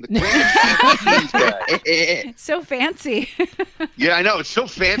Ronald and the these guys? So fancy. Yeah, I know. It's so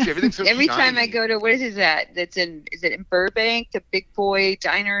fancy. Everything's so Every time I shiny. go to, what is that? Is it in Burbank, the Big Boy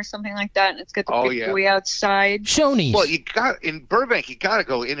Diner or something like that? And it's got the Big Boy outside. Shoney's. Well, in Burbank, you got to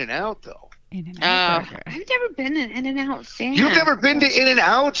go In and Out though. In-N-Out Burger. I've never been an In-N-Out fan. You've never been to In and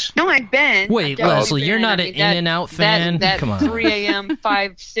Out? No, I've been. Wait, I've definitely Leslie, you're been. not I an mean, that- In-N-Out fan? That Come on. 3 a.m.,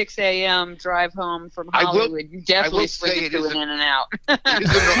 6 a.m. drive home from I will- Hollywood. You definitely will say swing it into is an a- In-N-Out.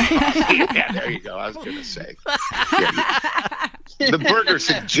 Yeah, there you go. I was going to say. The burger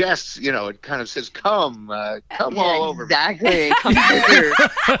suggests, it kind of says, come all over. Exactly. Come here.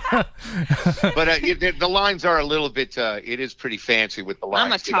 But the lines are a little bit, it is pretty fancy with the lines.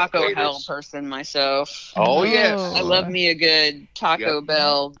 I'm a You got Taco waiters. Hell person myself. Oh, yes. I love me a good Taco Yep.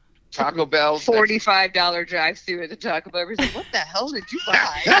 Bell. Taco Bell. $45 drive-through at the Taco Bell. Everybody's like, what the hell did you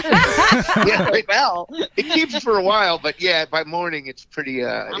buy? Yeah, Taco Bell. It keeps for a while, but yeah, by morning it's pretty.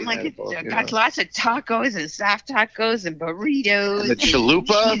 I'm like, inedible, it's got lots of tacos and soft tacos and burritos. and the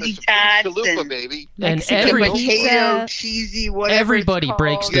chalupa, cheesy the tots chalupa, and baby. And Mexican every- potato, pizza. cheesy, whatever. Everybody it's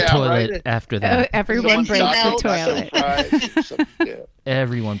breaks called. the Yeah, toilet right. after Oh, that. everyone Some breaks the melt, toilet. Yeah.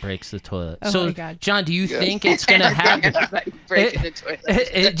 Everyone breaks the toilet. Oh so, my God. John, do you Yeah. think it's going to happen? Everybody breaking the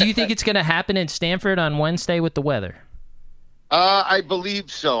toilet. Do you think it's going to happen in Stanford on Wednesday with the weather? I believe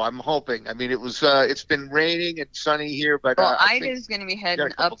so. I'm hoping. I mean, it's been raining and sunny here, but Well, I Ida think is going to be got heading a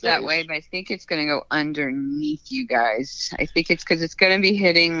couple up that days. way, but I think it's going to go underneath you guys. I think it's because it's going to be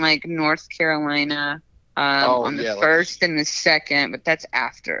hitting like North Carolina on the yeah, let's- 1st and the 2nd, but that's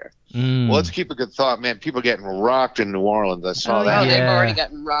after. Mm. well, let's keep a good thought, man. People getting rocked in New Orleans. I saw Oh, that. Oh, they've Yeah. already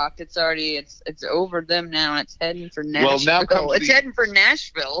gotten rocked. It's over them now. It's heading for Nashville. Well, now comes it's the- heading for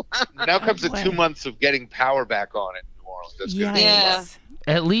Nashville. Now comes the Way. 2 months of getting power back on it in New Orleans. That's good. Yeah.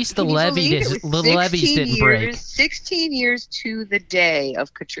 At least the Can you believe it was levees 16 didn't break. 16 years to the day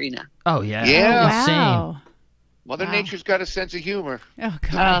of Katrina. Oh yeah, Yeah. insane. Wow. Mother Wow. Nature's got a sense of humor. Oh,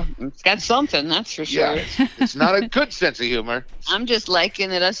 God. It's got something, that's for Yeah, sure. it's not a good sense of humor. I'm just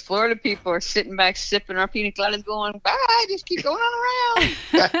liking that us Florida people are sitting back sipping our pina coladas going, bye, just keep going on around.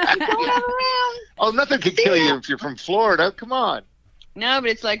 Keep going on around. Oh, nothing can kill you if you're from Florida. Come on. No,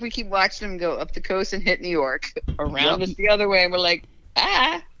 but it's like we keep watching them go up the coast and hit New York. Around Yep. us the other way, and we're like,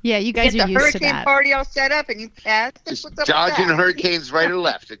 Yeah, you guys get are the used to hurricane that. party all set up and you pass. Just What's up dodging with that? hurricanes right or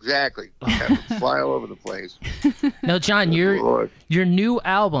left. Exactly. Have them fly all over the place. Now, John, your Lord. new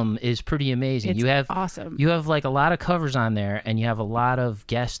album is pretty amazing. It's you have awesome. you have like a lot of covers on there, and you have a lot of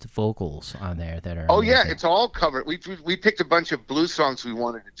guest vocals on there that are. Oh, yeah. amazing. It's all covered. We picked a bunch of blues songs we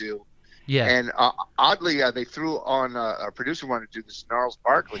wanted to do. yeah. And oddly, they threw on our producer wanted to do this Gnarls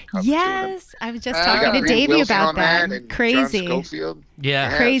Barkley cover. Yes, I was just We talking got to Reed Davey Wilson about on that. and Crazy, John Schofield.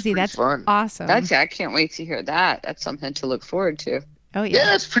 yeah. Yeah, crazy. it's pretty That's fun. awesome. I can't wait to hear that. That's something to look forward to. Oh Yeah,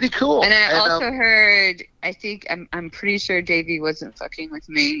 yeah. it's pretty cool. And I also heard, I think, I'm pretty sure Davey wasn't fucking with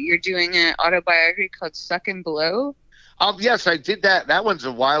me. You're doing an autobiography called Suck and Blow. Yes, I did that. That one's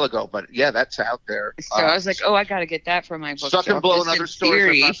a while ago, but yeah, that's out there. So I was like, oh, I got to get that for my book. Suck and Blow and other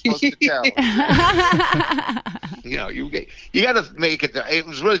stories I'm not supposed to tell. You know, you got to make it. It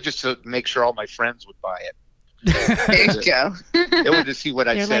was really just to make sure all my friends would buy it. There you go. They wanted to see what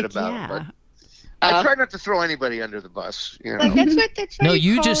I They're said like, about yeah. it. But I try not to throw anybody under the bus. You know. Like, that's what No,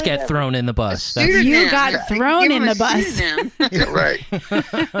 you you call just it. get thrown in the bus. A pseudonym. You got Yeah. thrown Give in him a the bus. pseudonym. Yeah,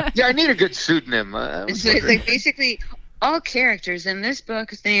 right. Yeah, I need a good pseudonym. I was It's wondering- like basically all characters in this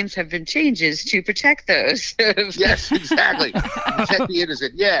book's names have been changes to protect those. Yes, exactly. Protect the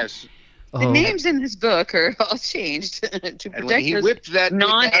innocent. Yes. The Oh. names in this book are all changed to And when protect he those whipped that thing out,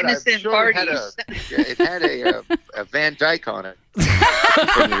 I'm non-innocent sure it parties. had a Van Dyke on it.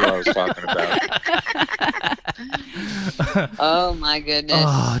 From what I was talking about. Oh my goodness.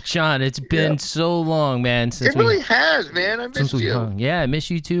 Oh, John, it's been Yeah. so long, man, since It really has, man. I since missed we you. hung. Yeah, I miss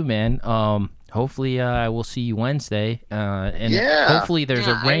you too, man. Hopefully, we'll see you Wednesday. And Yeah. hopefully, there's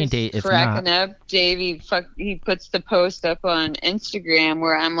Yeah, a rain I was date. If cracking not, up. Davey, he puts the post up on Instagram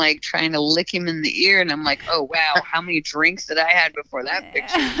where I'm like trying to lick him in the ear, and I'm like, oh wow, how many drinks did I had before that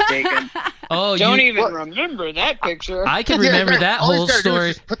picture was taken? oh, Don't you, even remember that picture. I can remember Yeah, that all he's whole gotta do is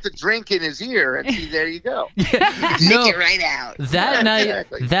story. just put the drink in his ear, and see, there you go. Lick No, it right out. that Yeah, night,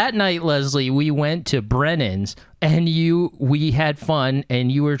 exactly. Leslie, we went to Brennan's, and we had fun, and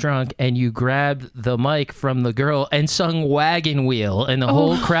you were drunk, and you grabbed the mic from the girl and sung "Wagon Wheel," and the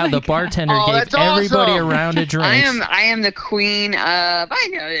whole crowd, the bartender Oh, gave that's everybody awesome. a round of drinks. I am the queen of I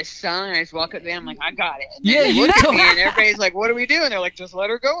know this song. And I just walk up there. I'm like, I got it. And Yeah, they you look at told- me, and everybody's like, what are we doing? They're like, just let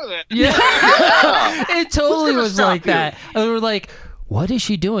her go with it. Yeah, Yeah. it totally gonna was stop like you? that. And we were like, what is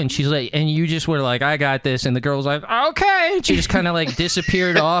she doing? She's like, and you just were like, I got this. And the girl was like, okay. And she just kind of like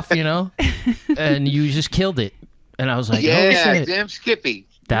disappeared off, and you just killed it. And I was like, yeah, oh, shit. damn Skippy.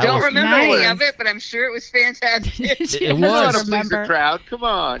 That Don't was, remember any nice. of it, but I'm sure it was fantastic. it Come on, was. to please the crowd. Come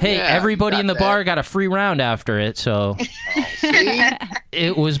on. Hey, Yeah, everybody got in the that. bar got a free round after it. So See?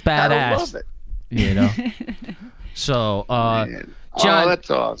 it was Gotta badass, love it. So, Man. John, Oh, that's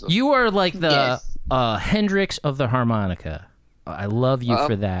awesome. you are like the Yes. Hendrix of the harmonica. I love you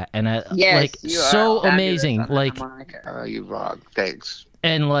for that, and I Yes, like you so are fabulous amazing. on the Like, harmonica. You rock. Thanks.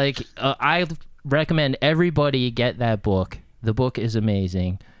 and like I recommend everybody get that book. The book is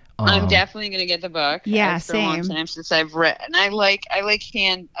amazing. I'm definitely gonna get the book. Yeah, It's been a long same. time since I've read, and I like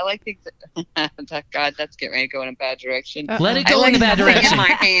things. God, that's getting ready to go in a bad direction. Let it I go like in a bad something direction. in my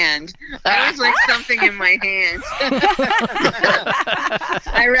hand. I always like something in my hand.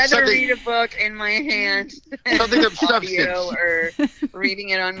 I rather Something- read a book in my hand, Something of audio, substance. or reading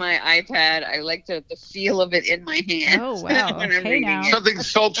it on my iPad. I like the feel of it in my hand. Oh, wow. when I'm Okay, reading now. it. Something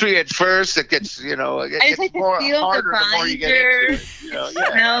sultry at first. It gets, it I gets just like to more feel the harder the more you get into binder. it. Yeah.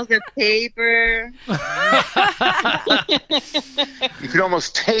 Smells of paper. You can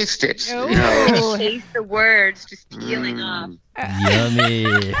almost taste it. Oh. Taste the words just peeling off. Yummy.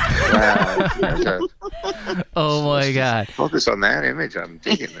 Wow. That's a- Oh my god. Focus on that image. I'm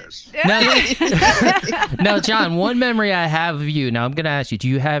digging this. Now, John, one memory I have of you. Now I'm gonna ask you: do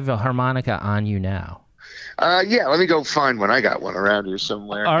you have a harmonica on you now? Yeah, let me go find one. I got one around here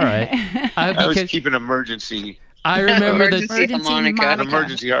somewhere. All right. I always Because keep an emergency. I remember the Emergency harmonica. An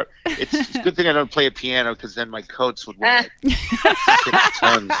emergency. It's a good thing I don't play a piano because then my coats would weigh like 6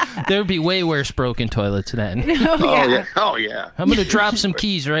 tons. there would be way worse broken toilets then. Oh yeah. Oh yeah. I'm gonna drop some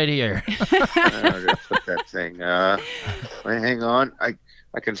keys right here. I'm gonna put that thing. Wait, hang on.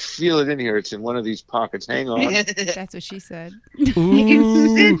 I can feel it in here. It's in one of these pockets. Hang on. That's what she said.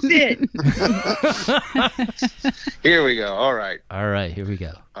 Ooh. Sense it. Here we go. All right. All right, here we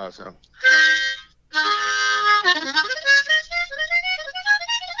go. Awesome.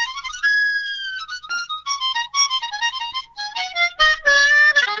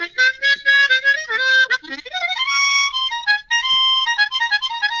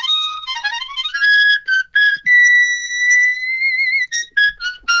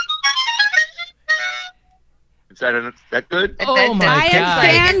 Is that good? Oh my I god.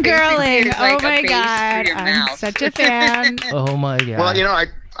 am fangirling. It's like Oh a my bass god. through your I'm mouth. such a fan. Oh my god. Well,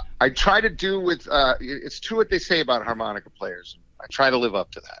 I try to do with it's true what they say about harmonica players. I try to live up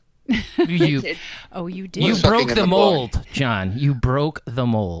to that. you Oh, you did. you Sucking broke in the the mold, John. You broke the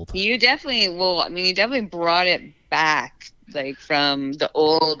mold. You definitely you definitely brought it back, like from the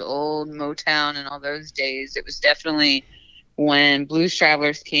old Motown and all those days. It was definitely when Blues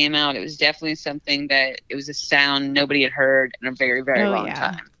Travelers came out. It was definitely something that it was a sound nobody had heard in a very, very long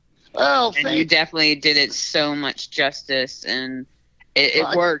time. Well, And you definitely did it so much justice, and it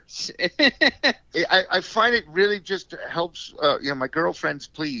Well, worked. I find it really just helps. My girlfriend's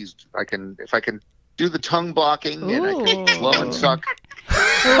pleased. If I can do the tongue blocking and I can Ooh. blow and suck,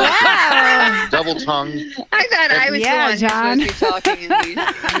 Wow. double tongue. I thought I was Yeah, the one John. who's supposed to be talking in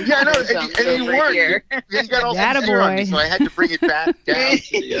these. Yeah, no, jumps and you over weren't. here. You got all Atta sincere on me, boy. so I had to bring it back down.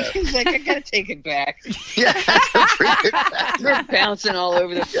 He's like, I gotta take it back. Yeah, I had to bring it back. We're bouncing all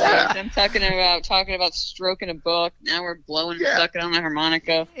over the place. Yeah. I'm talking about stroking a book. Now we're blowing and Yeah. sucking on the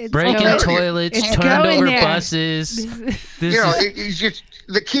harmonica. It's Breaking going- toilets, it's turned going over there. buses. This You know, is, it's just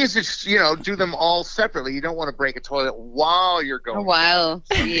the key is just do them all separately. You don't want to break a toilet while you're A going. while,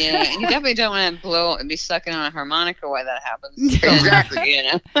 yeah. And you definitely don't want to blow and be sucking on a harmonica while that happens. Exactly. You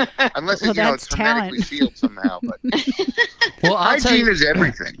know. Unless Well, it's that's it's hermetically talent. sealed somehow. But well, I'll tell hygiene you, is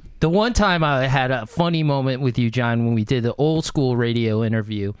everything. the one time I had a funny moment with you, John, when we did the old school radio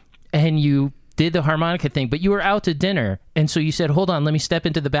interview, and you did the harmonica thing, but you were out to dinner, and so you said, hold on, let me step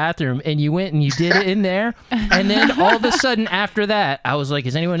into the bathroom, and you went and you did it in there, and then all of a sudden after that I was like,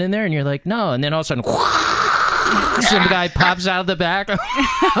 is anyone in there? And you're like, no. And then all of a sudden some guy pops out of the back.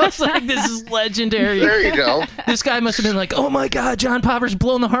 I was like, this is legendary. There you go. This guy must have been like, oh my god, John Popper's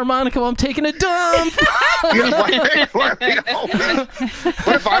blowing the harmonica while I'm taking a dump.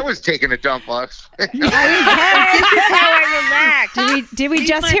 What if I was taking a dump box? This is how I relax. Did we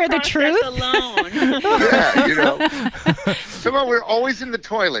just my hear the process truth? alone. Yeah, Somehow we're always in the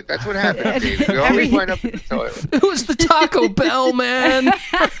toilet. That's what happens. Dave. We always wind up in the toilet. It was the Taco Bell, man.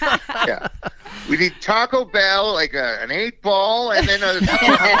 Yeah. We need Taco Bell, like an 8-ball, and then a.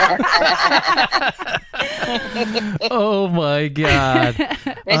 Oh my God!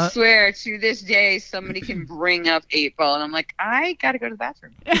 I swear, to this day, somebody can bring up 8-ball, and I'm like, I gotta go to the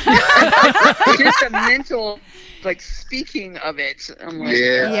bathroom. Just a mental, like, speaking of it. I'm like,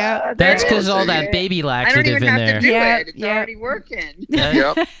 Yeah. That's because all Yeah. that baby I don't laxative even in have there. to do Yeah, it. It's yeah. already working.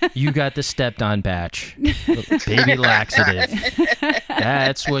 Yep. You got the stepped on batch. Baby laxative.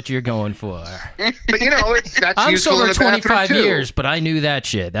 That's what you're going for. But that's I'm useful sober in the bathroom, 25 too. years, but I knew that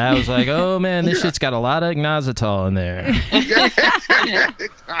shit. I was like, oh man, this shit's got a lot of inositol in there.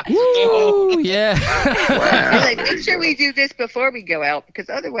 Woo, yeah. We're like, make sure we do this before we go out, because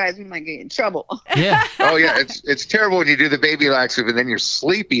otherwise we might get in trouble. Yeah. Oh yeah, it's terrible when you do the baby laxative and then you're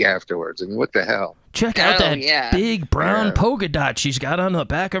sleepy afterwards. And what the hell? Check out Oh, that yeah. big brown Yeah. polka dot she's got on the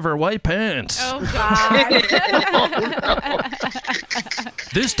back of her white pants. Oh God.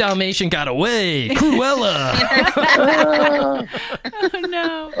 This Dalmatian got away. Cruella. Oh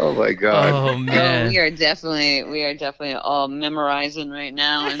no. Oh my God. Oh Oh, man. we are definitely all memorizing right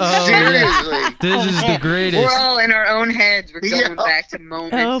now. And Oh, yeah. Seriously. This is the greatest. we're all in our own heads. We're going Yeah. back to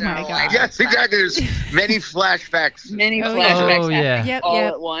moments Oh, in my our God. life. Yes, exactly. There's many flashbacks. Many Oh, flashbacks yeah. happening Yep, all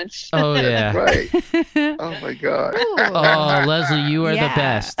yep. at once. Oh yeah. Right. Oh my God. Oh, Leslie, you are Yeah. the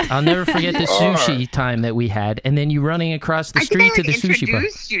best. I'll never forget the You are. sushi time that we had, and then you running across the I street to think the I sushi bar.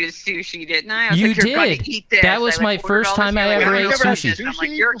 introduced you to sushi, didn't I? I was You like, you're gonna did. eat this. That was I, my ordered first all time this. I You're ever like, ate "I've never had sushi." this." I'm like,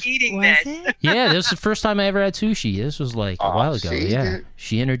 you're eating Was this. it? Yeah, this is the first time I ever had sushi. This was like a Oh, while ago. see? Yeah,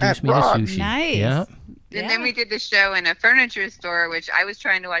 she introduced That me to rocks. sushi. Nice. Yeah. And then we did the show in a furniture store, which I was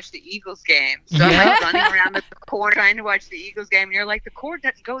trying to watch the Eagles game. So Yeah. I'm like running around the corner trying to watch the Eagles game. And you're like, the cord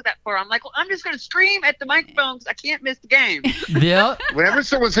doesn't go that far. I'm like, well, I'm just going to scream at the microphone because I can't miss the game. Yeah. Whenever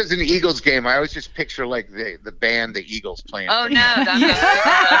someone says an Eagles game, I always just picture like the band the Eagles playing. Oh, no. I'm a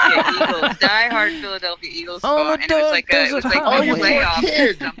Philadelphia Eagles, diehard Philadelphia Eagles Oh, fan. And it was like a desert a highway. playoff or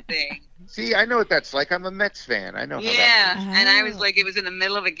Kid. something. See, I know what that's like. I'm a Mets fan. I know how that Yeah, is. and I was like, it was in the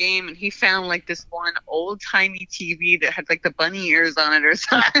middle of a game, and he found like this one old timey TV that had like the bunny ears on it or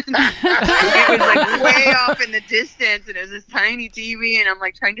something. It was like way off in the distance, and it was this tiny TV, and I'm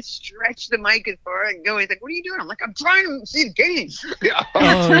like trying to stretch the mic as far as I can go. He's like, "What are you doing?" I'm like, "I'm trying to see the game. Yeah.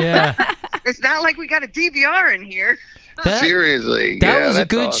 Oh yeah. It's not like we got a DVR in here." That, Seriously. that yeah, was a that's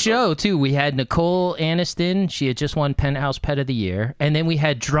good awesome. show too. We had Nicole Aniston. She had just won Penthouse Pet of the Year, and then we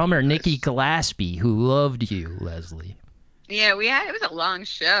had drummer Nikki Gillespie, who loved you, Leslie. Yeah, it was a long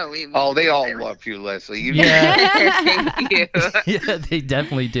show. Oh, they all love you, Leslie. You Yeah. Thank you. Yeah, they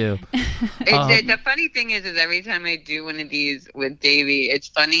definitely do. The funny thing is every time I do one of these with Davey, it's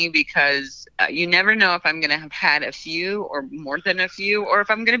funny because you never know if I'm going to have had a few or more than a few, or if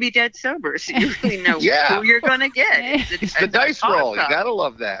I'm going to be dead sober. So you really know Yeah. who you're going to get. It's the dice roll. You awesome. gotta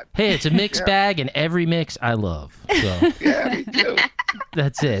love that. Hey, it's a mixed bag, and every mix I love. So Yeah, me too.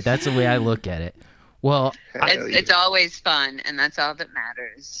 that's it. That's the way I look at it. Well, Hell It's always fun, and that's all that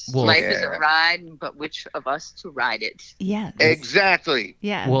matters. Well, Life is a yeah. ride, but which of us to ride it? Yes. Exactly.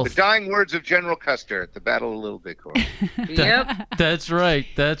 Yeah. well, The dying words of General Custer at the Battle of Little Bighorn. Yep. that's right.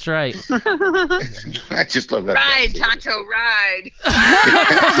 That's right. I just love that. Ride, Tonto, ride.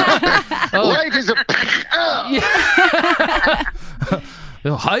 Oh, Life is a. Oh.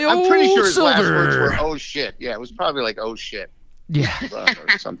 Ohio I'm pretty sure his last Silver. words were "oh shit." Yeah, it was probably like "oh shit" Yeah,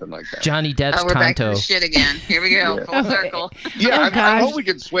 or something like that. Johnny Depp's Oh, we're back to Tonto. the shit again. Here we go. Yeah. Full circle. Yeah, Oh, I gosh. hope we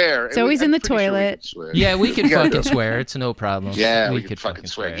can swear. It's always in the I'm pretty sure we toilet. can swear. Yeah, we can Yeah. fucking swear. It's no problem. Yeah, we we could can fucking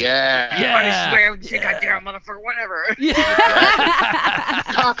swear. Yeah. I swear, you goddamn motherfucker, whatever.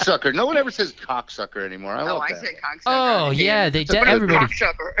 Cocksucker. No one ever says cocksucker anymore. I Oh, love I that. said cocksucker. Oh I yeah, did. they It's a better everybody.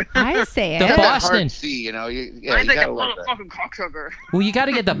 Cocksucker. I say The it. That Boston. hard C, you know. Yeah, I you like a gotta love that. motherfucking cocksucker. Well, you got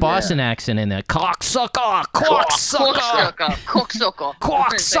to get the Boston accent in there. Cocksucker, cocksucker, Cocksucker.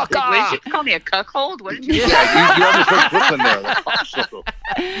 Cocksucker. What did you call me, a cuckold? What did you Yeah, you almost went Brooklyn there. The cocksucker.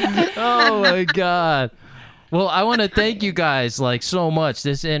 Oh my god. Well, I want to thank you guys like so much.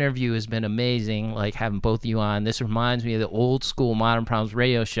 This interview has been amazing. Like having both of you on. This reminds me of the old school Modern Problems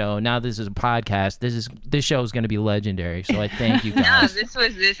radio show. Now this is a podcast. This show is going to be legendary. So I thank you No, guys. this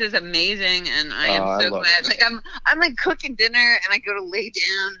is amazing, and I Oh, I am so love glad. it. Like I'm like cooking dinner, and I go to lay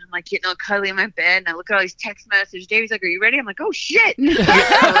down, and I'm like getting all cuddly in my bed, and I look at all these text messages. Davey's like, "Are you ready?" I'm like, "Oh shit!"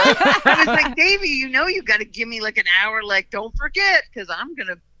 I was like, "Davey, you know you got to give me like an hour. Like, don't forget, because I'm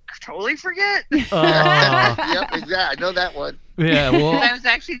gonna totally forget." Oh, Yep, exactly. I know that one. yeah. Well, I was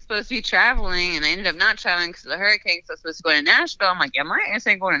actually supposed to be traveling, and I ended up not traveling because of the hurricane. So I was supposed to go to Nashville. I'm like, yeah, my ass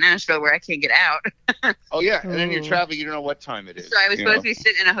ain't going to Nashville where I can't get out. Oh yeah, and then you're Ooh. traveling. You don't know what time it is. So I was you supposed know? to be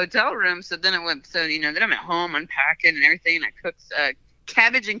sitting in a hotel room. So then then I'm at home unpacking and everything. And I cooked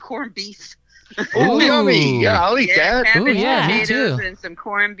cabbage and corned beef Oh, Ooh. yummy! Yeah, I'll eat that. cabbage, Ooh, yeah, me potatoes, too. and some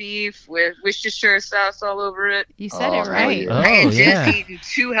corned beef with Worcestershire sauce all over it. You said Oh, it hell right. yeah. Oh, I had just yeah. eaten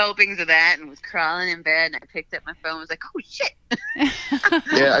 2 helpings of that and was crawling in bed. And I picked up my phone and was like, "Oh shit!"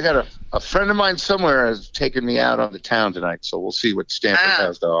 Yeah, I got a friend of mine somewhere has taken me out on the town tonight, so we'll see what Stanford Ah.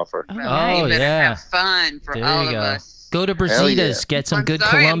 has to offer. Oh, Well, nice. we better yeah. have fun for There all you of go. us. Go to Hell yeah. Brasitas, get some I'm good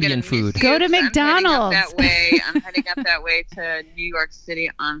sorry, I'm Colombian gonna miss food. you, Go to 'cause I'm McDonald's. I'm heading up that way to New York City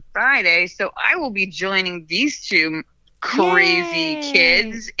on Friday, so I will be joining these 2 crazy Yay.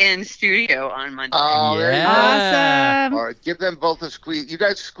 kids in studio on Monday. Oh, there you go. Yeah. Awesome. All right, give them both a squeeze. You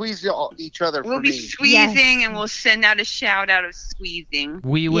guys squeeze each other We'll for be me. squeezing, Yes. and we'll send out a shout out of squeezing.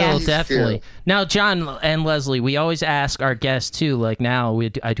 We will Yes. definitely. Yeah. Now, John and Leslie, we always ask our guests too. Like now,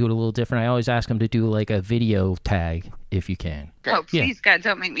 I do it a little different. I always ask them to do like a video tag if you can. Oh, Yeah. please, God,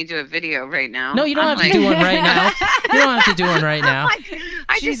 don't make me do a video right now. No, you don't I'm have to do one right now. You don't have to do one right now.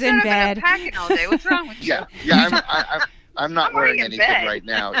 I She's just in got up and bed. I'm packing all day. What's wrong with you? Yeah. I'm not I'm already wearing in anything bed. right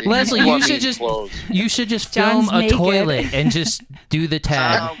now. Leslie, You you want me should in just clothes. you should just John's film a naked. toilet and just do the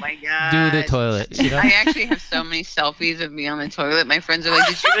tag. Oh my God. Do the toilet. You know? I actually have so many selfies of me on the toilet. My friends are like,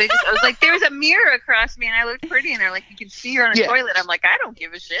 "Did you really just?" I was like, "There was a mirror across me, and I looked pretty." And they're like, "You can see her on a Yeah. toilet." I'm like, "I don't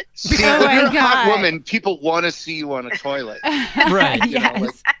give a shit." See, Oh when my you're a hot God. woman, people want to see you on a toilet. Right. You know,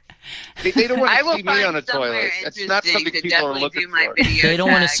 Yes. they don't want I to will see me find on a somewhere toilet. That's not interesting something to people are definitely looking do my for. video They don't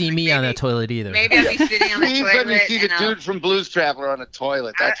want to tag. see Like, me on the maybe- toilet either. Maybe I'll be sitting on the Please toilet. let me see the and I'll- dude from Blues Traveler on a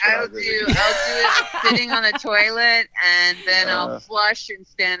toilet. That's what I I'll really do it sitting on the toilet, and then I'll Uh. flush and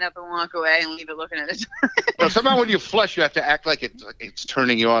stand up and walk away and leave it looking at the toilet. Well, somehow when you flush, you have to act like it's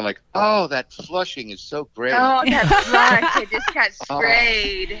turning you on. Like, oh, that flushing is so great. Oh, that flush! I just got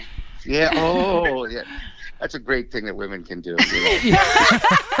sprayed. Yeah. Oh, yeah. That's a great thing that women can do. You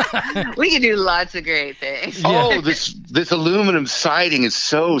know? We can do lots of great things. Oh, this aluminum siding is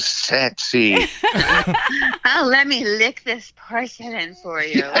so sexy. Oh, let me lick this porcelain for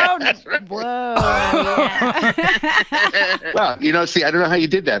you. Oh, That's right. whoa. Well, see, I don't know how you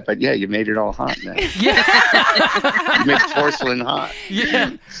did that, but yeah, you made it all hot now. Yeah. You made porcelain hot.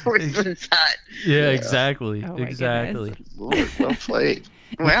 Yeah. Porcelain's hot. Yeah. Exactly. Oh my exactly. Lord, well played.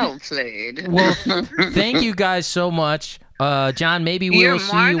 Well played. Well, thank you guys so much. John, maybe You're we'll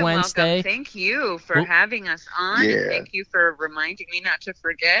see more you than Wednesday. welcome. Thank you for Well- having us on. Yeah. And thank you for reminding me not to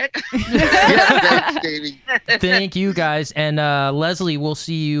forget. Yeah, thanks, Davey. Thank you guys. And Leslie, we'll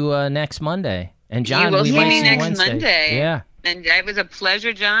see you next Monday. And John, You will we see might me see you next Wednesday. Monday. Yeah. And it was a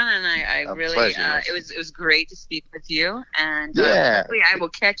pleasure, John. And I A really, pleasure. it was great to speak with you. And Yeah. hopefully I will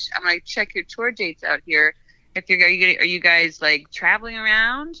I'm going to check your tour dates out here. If are you guys like traveling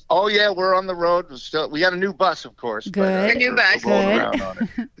around? Oh yeah, we're on the road. We got a new bus, of course. Good. A new we're bus. rolling Good. around on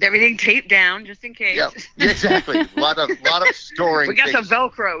it. Everything taped down just in case. Yeah, exactly. A lot of storing. We got things. some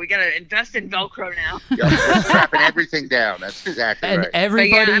Velcro. We got to invest in Velcro now. Yeah, we're strapping everything down. That's exactly And right. But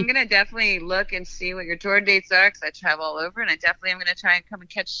everybody, yeah, I'm gonna definitely look and see what your tour dates are because I travel all over, and I definitely am gonna try and come and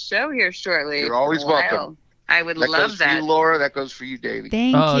catch the show here shortly. You're always in a while. welcome. I would That love goes for that. you, Laura. That goes for you, Davey.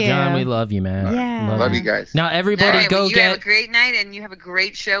 Thank oh, you. John, we love you, man. Yeah. Love you guys. Now, All everybody, right, go well, you have a get. great night, and you have a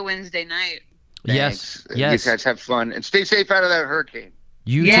great show Wednesday night. Yes. Thanks. Yes. You guys have fun and stay safe out of that hurricane.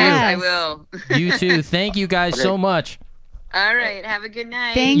 You Yes, I Yes. will. too. You too. Thank you guys Okay. so much. All right, have a good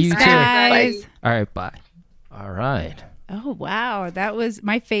night. Thanks, You too. guys. All right. Bye. All right. Oh, wow. That was,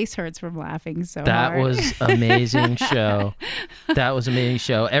 my face hurts from laughing so That hard. was amazing show. That was amazing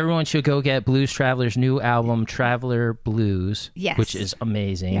show. Everyone should go get Blues Traveler's new album, Traveler Blues, Yes. which is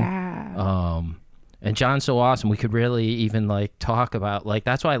amazing. Yeah. And John's so awesome. We could really even like talk about like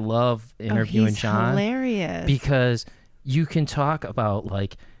that's why I love interviewing he's John hilarious. because you can talk about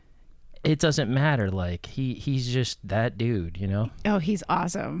like it doesn't matter like he's just that dude, you know. Oh, he's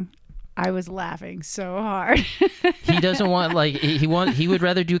awesome. I was laughing so hard. He doesn't want like he would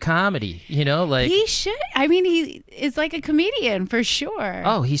rather do comedy, you know, like He should. I mean, he is like a comedian for sure.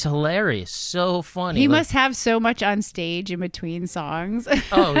 oh, he's hilarious, so funny. He like, must have so much on stage in between songs.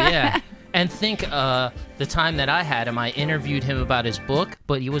 Oh yeah. And think the time that I had him, I interviewed him about his book,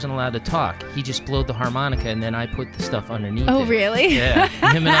 but he wasn't allowed to talk. He just blowed the harmonica, and then I put the stuff underneath Oh, it. really? Yeah.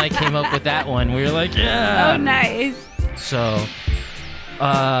 Him and I came up with that one. We were like, yeah. Oh, nice. So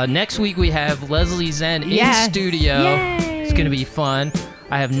next week we have Leslie Zen Yes. in studio. Yay. It's going to be fun.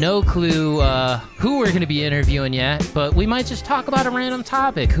 I have no clue who we're going to be interviewing yet, but we might just talk about a random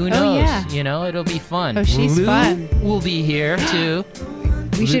topic. Who knows? yeah. You know, it'll be fun. Oh, she's Lou fun. will be here too.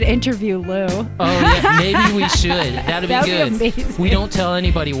 We should interview Lou. Oh yeah, maybe we should. That'd be That'd be good. amazing. We don't tell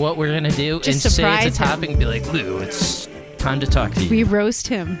anybody what we're gonna do Just and say it's surprise a him. topic and be like, Lou, it's time to talk to you. We roast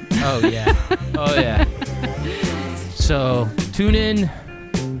him. Oh yeah. Oh yeah. So tune in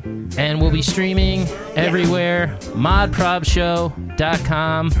And we'll be streaming everywhere.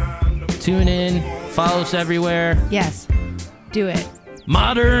 modprobshow.com. Tune in. Follow us everywhere. Yes. Do it.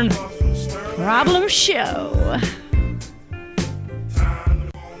 Modern Problem Show.